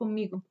hablar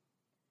conmigo,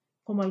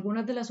 como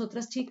algunas de las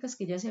otras chicas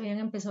que ya se habían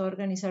empezado a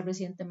organizar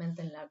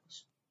recientemente en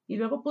Lagos. Y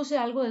luego puse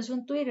algo de eso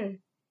en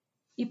Twitter.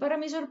 Y para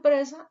mi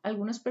sorpresa,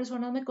 algunas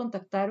personas me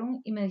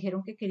contactaron y me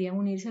dijeron que querían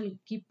unirse al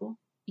equipo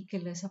y que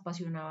les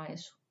apasionaba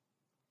eso.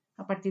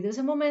 A partir de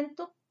ese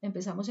momento,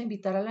 empezamos a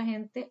invitar a la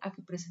gente a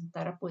que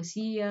presentara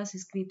poesías,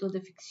 escritos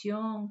de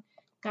ficción,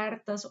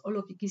 cartas o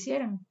lo que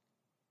quisieran.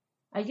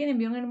 Alguien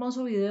envió un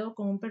hermoso video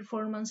con un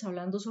performance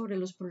hablando sobre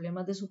los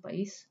problemas de su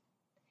país.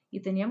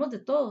 Y teníamos de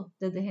todo,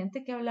 desde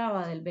gente que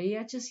hablaba del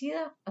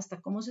VIH-Sida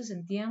hasta cómo se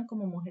sentían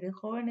como mujeres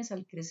jóvenes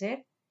al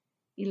crecer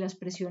y las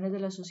presiones de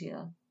la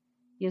sociedad.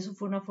 Y eso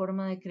fue una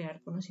forma de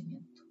crear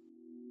conocimiento.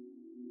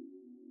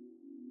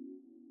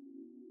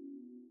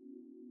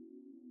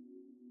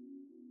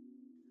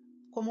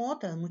 Como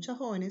otras muchas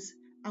jóvenes,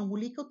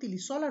 Angélica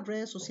utilizó las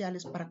redes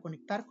sociales para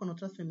conectar con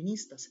otras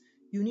feministas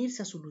y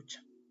unirse a su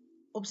lucha.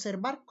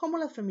 Observar cómo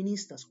las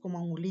feministas como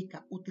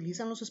Angélica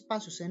utilizan los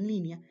espacios en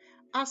línea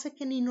hace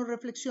que Nino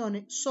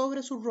reflexione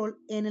sobre su rol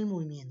en el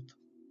movimiento.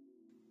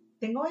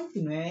 Tengo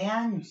 29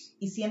 años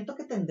y siento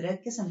que tendré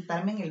que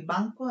sentarme en el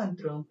banco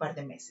dentro de un par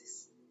de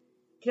meses.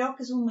 Creo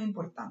que eso es muy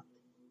importante.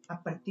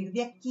 A partir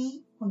de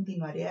aquí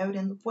continuaré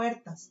abriendo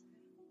puertas,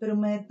 pero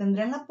me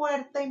detendré en la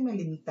puerta y me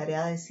limitaré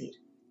a decir,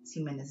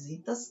 si me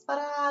necesitas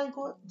para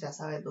algo, ya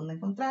sabes dónde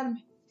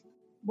encontrarme.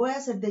 Voy a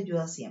ser de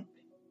ayuda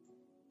siempre.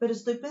 Pero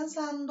estoy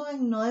pensando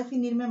en no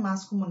definirme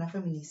más como una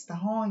feminista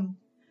joven,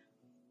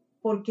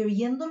 porque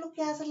viendo lo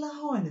que hacen las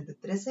jóvenes de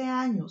 13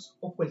 años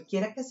o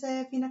cualquiera que se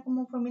defina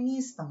como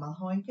feminista más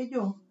joven que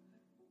yo,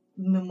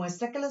 me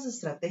muestra que las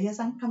estrategias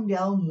han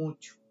cambiado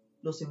mucho,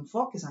 los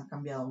enfoques han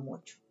cambiado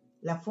mucho.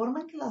 La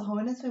forma en que las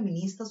jóvenes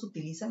feministas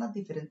utilizan las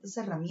diferentes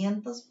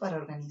herramientas para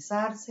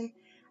organizarse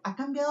ha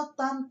cambiado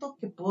tanto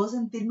que puedo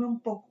sentirme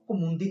un poco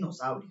como un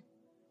dinosaurio.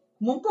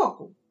 Como un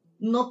poco,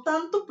 no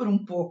tanto, pero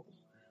un poco.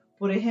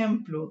 Por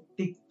ejemplo,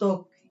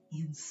 TikTok.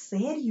 En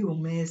serio,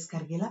 me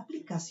descargué la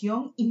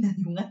aplicación y me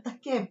dio un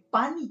ataque de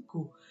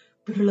pánico.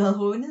 Pero las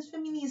jóvenes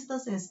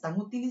feministas están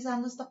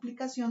utilizando esta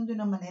aplicación de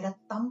una manera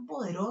tan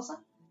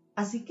poderosa.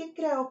 Así que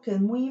creo que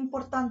es muy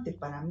importante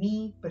para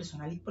mí,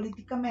 personal y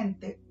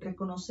políticamente,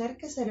 reconocer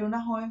que seré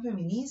una joven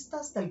feminista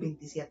hasta el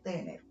 27 de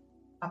enero.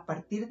 A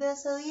partir de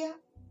ese día,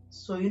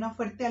 soy una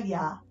fuerte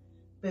aliada,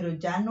 pero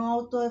ya no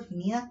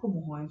autodefinida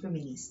como joven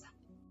feminista.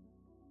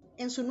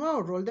 En su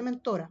nuevo rol de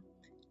mentora,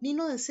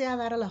 Nino desea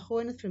dar a las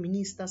jóvenes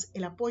feministas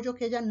el apoyo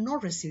que ella no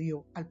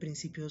recibió al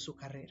principio de su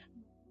carrera.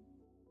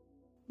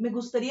 Me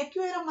gustaría que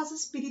hubiera más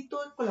espíritu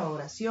de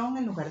colaboración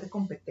en lugar de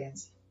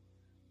competencia.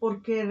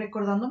 Porque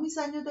recordando mis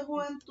años de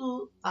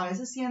juventud, a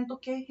veces siento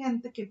que hay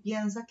gente que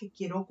piensa que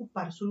quiero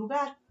ocupar su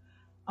lugar,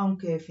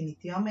 aunque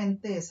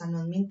definitivamente esa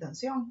no es mi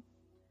intención.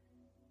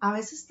 A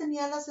veces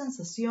tenía la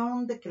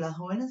sensación de que las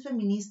jóvenes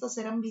feministas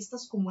eran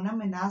vistas como una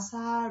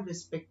amenaza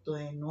respecto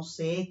de, no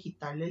sé,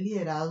 quitarle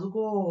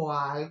liderazgo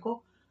a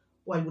algo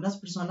o a algunas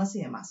personas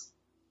y demás.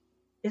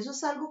 Eso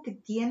es algo que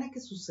tiene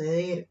que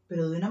suceder,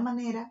 pero de una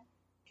manera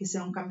que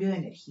sea un cambio de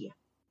energía.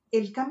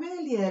 El cambio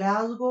de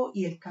liderazgo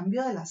y el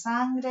cambio de la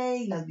sangre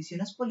y las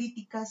visiones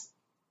políticas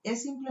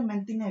es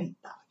simplemente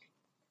inevitable.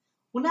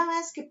 Una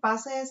vez que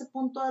pase ese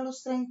punto de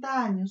los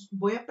 30 años,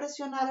 voy a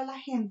presionar a la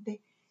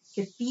gente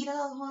que tira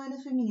a las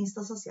jóvenes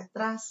feministas hacia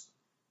atrás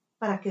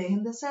para que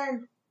dejen de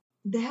hacerlo.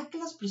 Deja que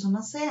las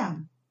personas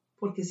sean,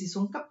 porque si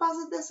son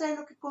capaces de hacer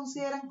lo que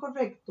consideran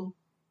correcto,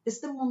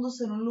 este mundo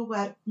será un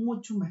lugar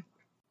mucho mejor.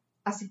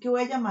 Así que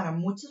voy a llamar a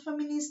muchas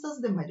feministas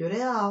de mayor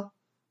edad,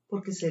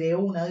 porque seré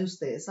una de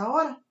ustedes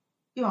ahora.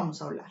 Y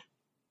vamos a hablar.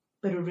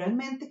 Pero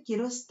realmente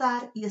quiero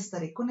estar y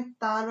estaré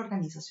conectada a la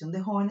organización de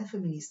jóvenes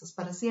feministas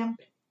para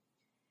siempre.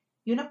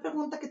 Y una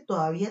pregunta que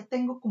todavía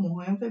tengo como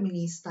joven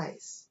feminista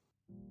es: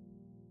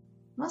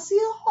 ¿no has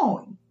sido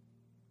joven?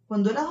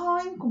 Cuando eras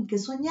joven, ¿con qué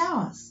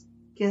soñabas?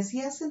 ¿Qué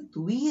hacías en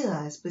tu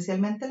vida,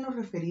 especialmente en lo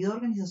referido a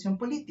organización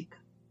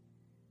política?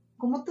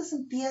 ¿Cómo te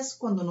sentías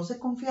cuando no se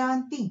confiaba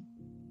en ti?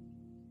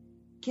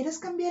 ¿Quieres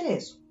cambiar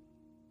eso?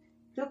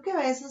 Creo que a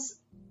veces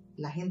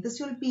la gente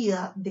se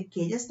olvida de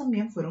que ellas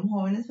también fueron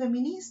jóvenes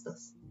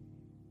feministas.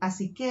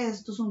 Así que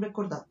esto es un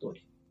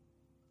recordatorio.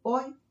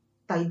 Hoy,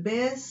 tal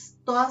vez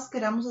todas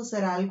queramos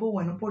hacer algo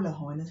bueno por las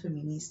jóvenes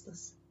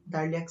feministas,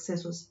 darle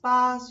acceso a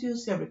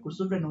espacios y a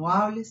recursos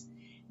renovables,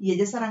 y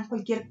ellas harán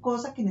cualquier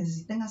cosa que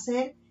necesiten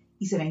hacer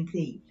y será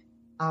increíble.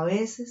 A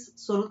veces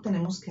solo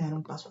tenemos que dar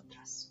un paso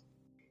atrás.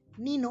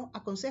 Nino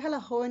aconseja a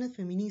las jóvenes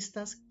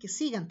feministas que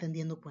sigan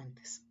tendiendo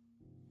puentes.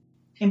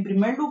 En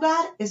primer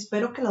lugar,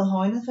 espero que las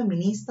jóvenes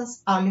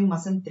feministas hablen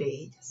más entre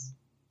ellas.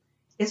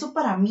 Eso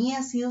para mí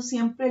ha sido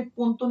siempre el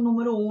punto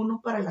número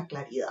 1 para la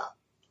claridad.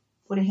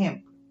 Por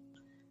ejemplo,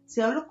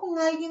 si hablo con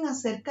alguien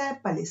acerca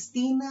de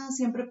Palestina,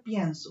 siempre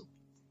pienso,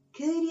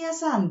 ¿qué diría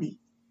Sandy?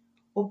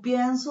 O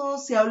pienso,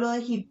 si hablo de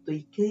Egipto,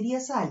 ¿y qué diría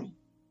Sally?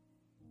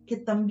 Que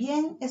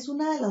también es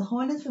una de las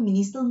jóvenes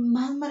feministas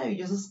más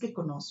maravillosas que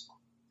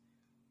conozco,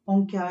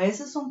 aunque a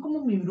veces son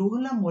como mi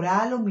brújula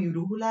moral o mi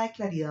brújula de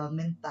claridad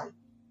mental.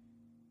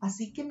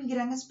 Así que mi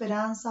gran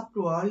esperanza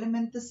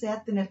probablemente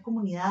sea tener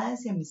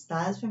comunidades y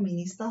amistades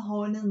feministas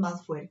jóvenes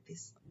más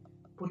fuertes,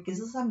 porque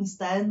esas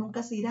amistades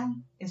nunca se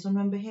irán, eso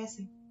no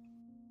envejece.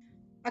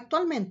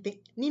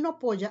 Actualmente, Nino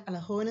apoya a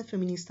las jóvenes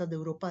feministas de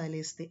Europa del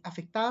Este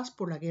afectadas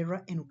por la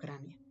guerra en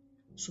Ucrania.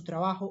 Su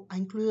trabajo ha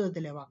incluido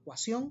desde la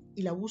evacuación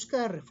y la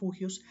búsqueda de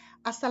refugios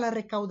hasta la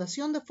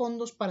recaudación de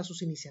fondos para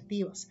sus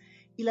iniciativas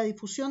y la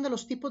difusión de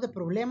los tipos de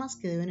problemas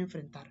que deben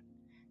enfrentar.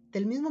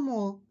 Del mismo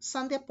modo,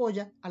 Sandy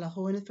apoya a las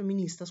jóvenes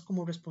feministas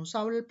como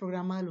responsable del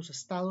programa de los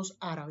Estados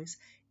Árabes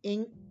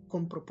en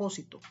Con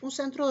Propósito, un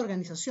centro de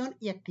organización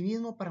y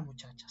activismo para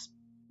muchachas.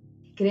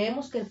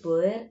 Creemos que el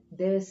poder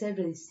debe ser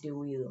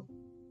redistribuido.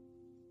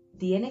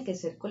 Tiene que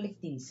ser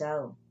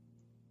colectivizado.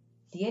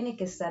 Tiene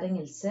que estar en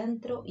el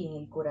centro y en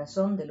el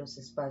corazón de los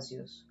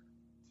espacios.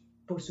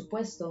 Por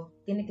supuesto,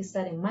 tiene que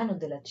estar en manos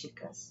de las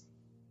chicas.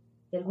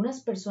 Y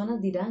algunas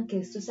personas dirán que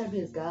esto es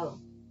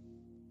arriesgado.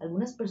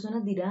 Algunas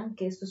personas dirán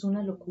que esto es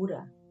una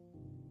locura.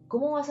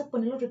 ¿Cómo vas a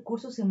poner los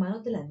recursos en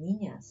manos de las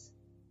niñas?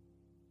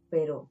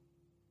 Pero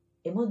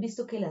hemos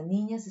visto que las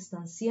niñas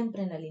están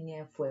siempre en la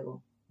línea de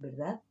fuego,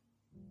 ¿verdad?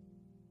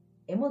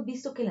 Hemos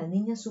visto que las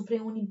niñas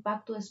sufren un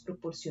impacto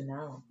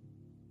desproporcionado.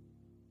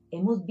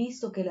 Hemos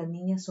visto que las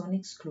niñas son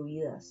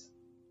excluidas.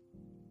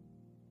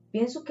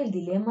 Pienso que el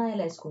dilema de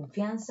la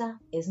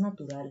desconfianza es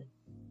natural.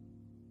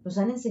 Nos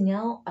han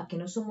enseñado a que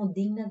no somos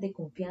dignas de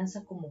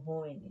confianza como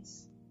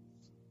jóvenes,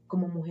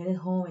 como mujeres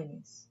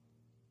jóvenes,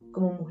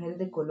 como mujeres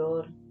de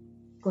color,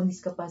 con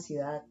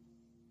discapacidad,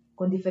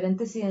 con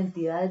diferentes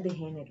identidades de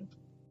género.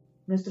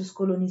 Nuestros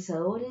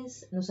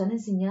colonizadores nos han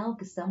enseñado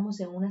que estamos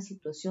en una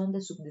situación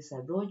de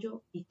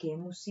subdesarrollo y que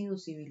hemos sido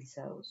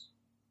civilizados.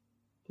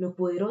 Lo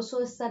poderoso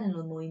de estar en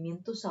los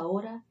movimientos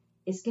ahora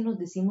es que nos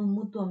decimos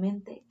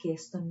mutuamente que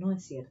esto no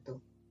es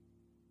cierto.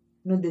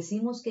 Nos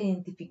decimos que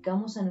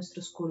identificamos a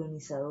nuestros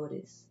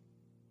colonizadores.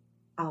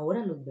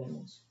 Ahora los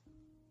vemos.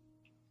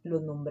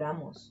 Los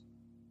nombramos.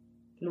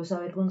 Los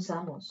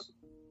avergonzamos.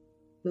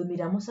 Los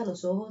miramos a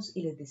los ojos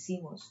y les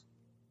decimos,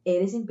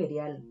 eres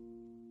imperial.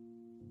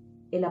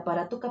 El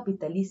aparato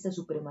capitalista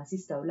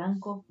supremacista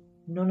blanco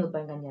no nos va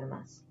a engañar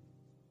más.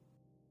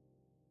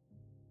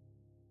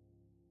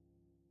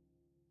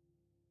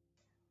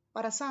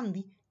 Para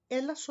Sandy,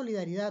 es la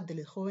solidaridad de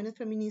los jóvenes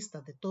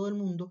feministas de todo el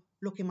mundo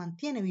lo que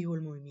mantiene vivo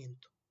el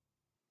movimiento.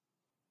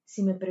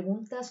 Si me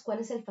preguntas cuál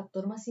es el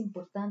factor más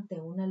importante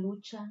en una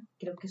lucha,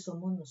 creo que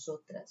somos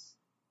nosotras,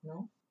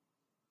 ¿no?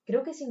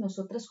 Creo que sin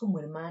nosotras como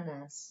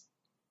hermanas,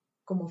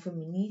 como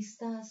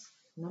feministas,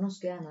 no nos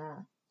queda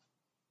nada.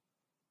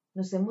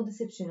 Nos hemos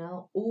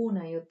decepcionado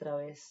una y otra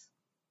vez,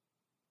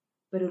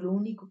 pero lo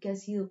único que ha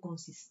sido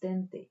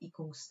consistente y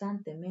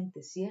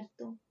constantemente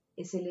cierto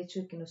es el hecho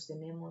de que nos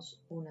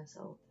tenemos unas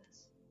a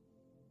otras.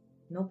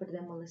 No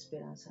perdemos la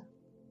esperanza.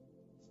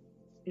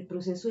 El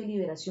proceso de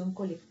liberación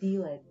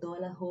colectiva de todas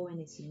las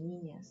jóvenes y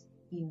niñas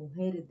y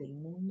mujeres del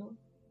mundo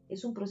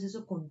es un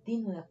proceso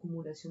continuo de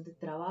acumulación de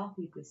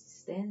trabajo y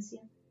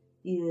resistencia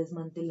y de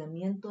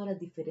desmantelamiento de las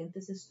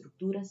diferentes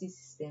estructuras y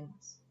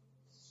sistemas.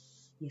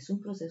 Y es un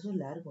proceso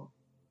largo,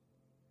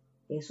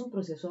 es un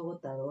proceso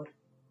agotador.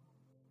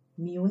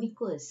 Mi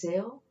único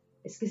deseo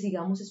es que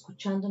sigamos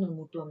escuchándonos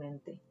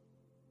mutuamente,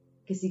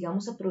 que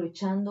sigamos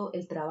aprovechando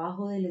el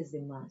trabajo de los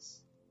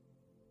demás.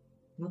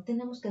 No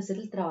tenemos que hacer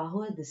el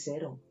trabajo desde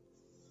cero,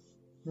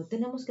 no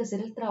tenemos que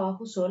hacer el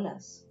trabajo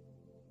solas.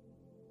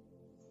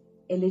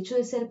 El hecho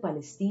de ser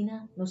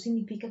palestina no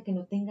significa que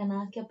no tenga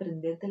nada que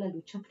aprender de la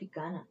lucha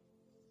africana.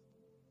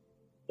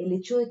 El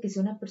hecho de que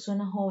sea una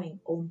persona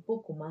joven o un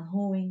poco más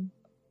joven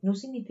no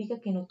significa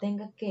que no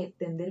tenga que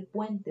tender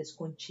puentes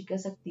con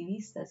chicas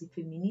activistas y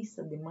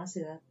feministas de más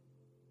edad.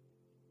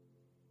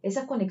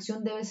 Esa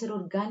conexión debe ser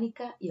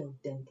orgánica y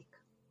auténtica,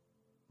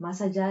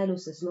 más allá de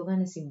los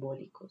eslóganes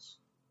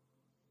simbólicos.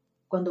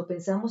 Cuando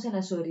pensamos en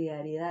la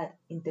solidaridad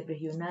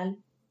interregional,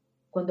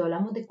 cuando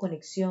hablamos de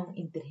conexión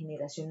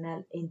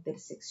intergeneracional e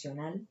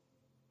interseccional,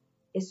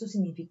 esto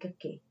significa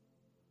que,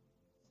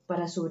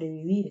 para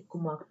sobrevivir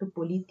como acto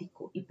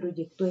político y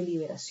proyecto de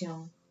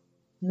liberación,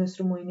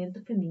 nuestro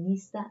movimiento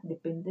feminista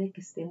depende de que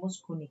estemos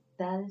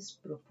conectadas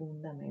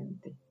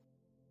profundamente.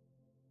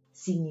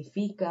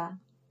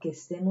 Significa que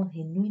estemos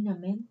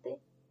genuinamente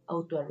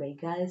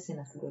autoarraigadas en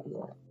la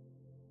sororidad.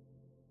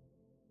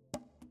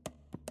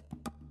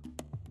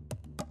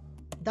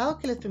 Dado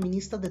que las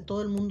feministas de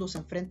todo el mundo se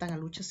enfrentan a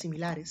luchas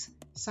similares,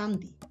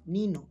 Sandy,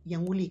 Nino y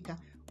Angélica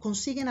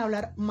consiguen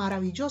hablar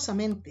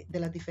maravillosamente de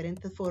las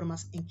diferentes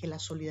formas en que la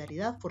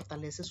solidaridad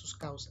fortalece sus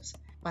causas.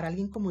 Para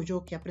alguien como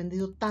yo, que ha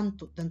aprendido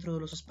tanto dentro de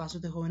los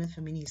espacios de jóvenes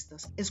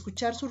feministas,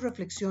 escuchar sus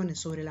reflexiones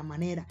sobre la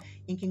manera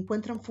en que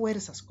encuentran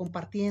fuerzas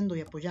compartiendo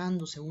y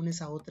apoyándose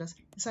unas a otras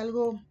es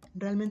algo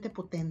realmente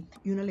potente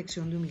y una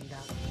lección de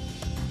humildad.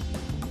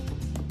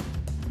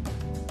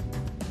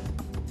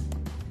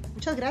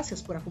 Muchas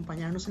gracias por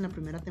acompañarnos en la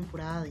primera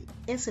temporada de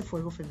Ese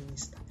Fuego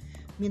Feminista.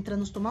 Mientras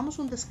nos tomamos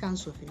un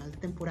descanso de final de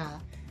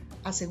temporada,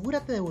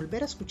 asegúrate de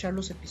volver a escuchar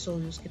los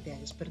episodios que te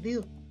hayas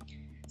perdido.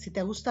 Si te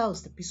ha gustado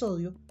este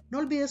episodio, no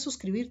olvides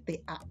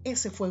suscribirte a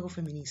Ese Fuego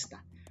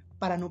Feminista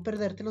para no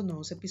perderte los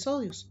nuevos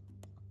episodios.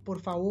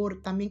 Por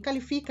favor, también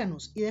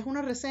califícanos y deja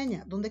una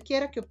reseña donde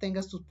quiera que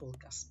obtengas tus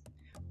podcasts.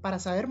 Para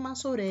saber más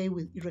sobre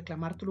AWID y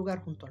reclamar tu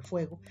lugar junto al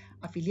fuego,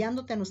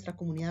 afiliándote a nuestra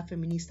comunidad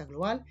feminista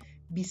global,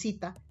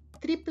 visita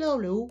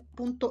www.awid.org.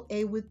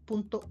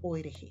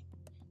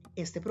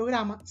 Este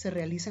programa se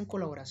realiza en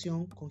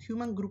colaboración con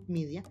Human Group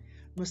Media.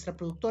 Nuestra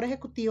productora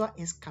ejecutiva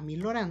es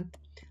Camille Laurent,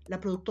 la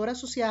productora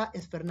asociada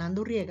es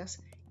Fernando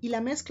Riegas y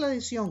la mezcla de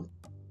edición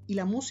y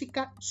la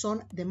música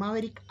son de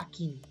Maverick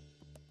Aquino.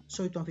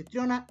 Soy tu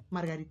anfitriona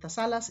Margarita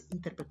Salas,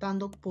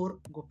 interpretando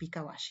por Gopi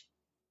Kabashi.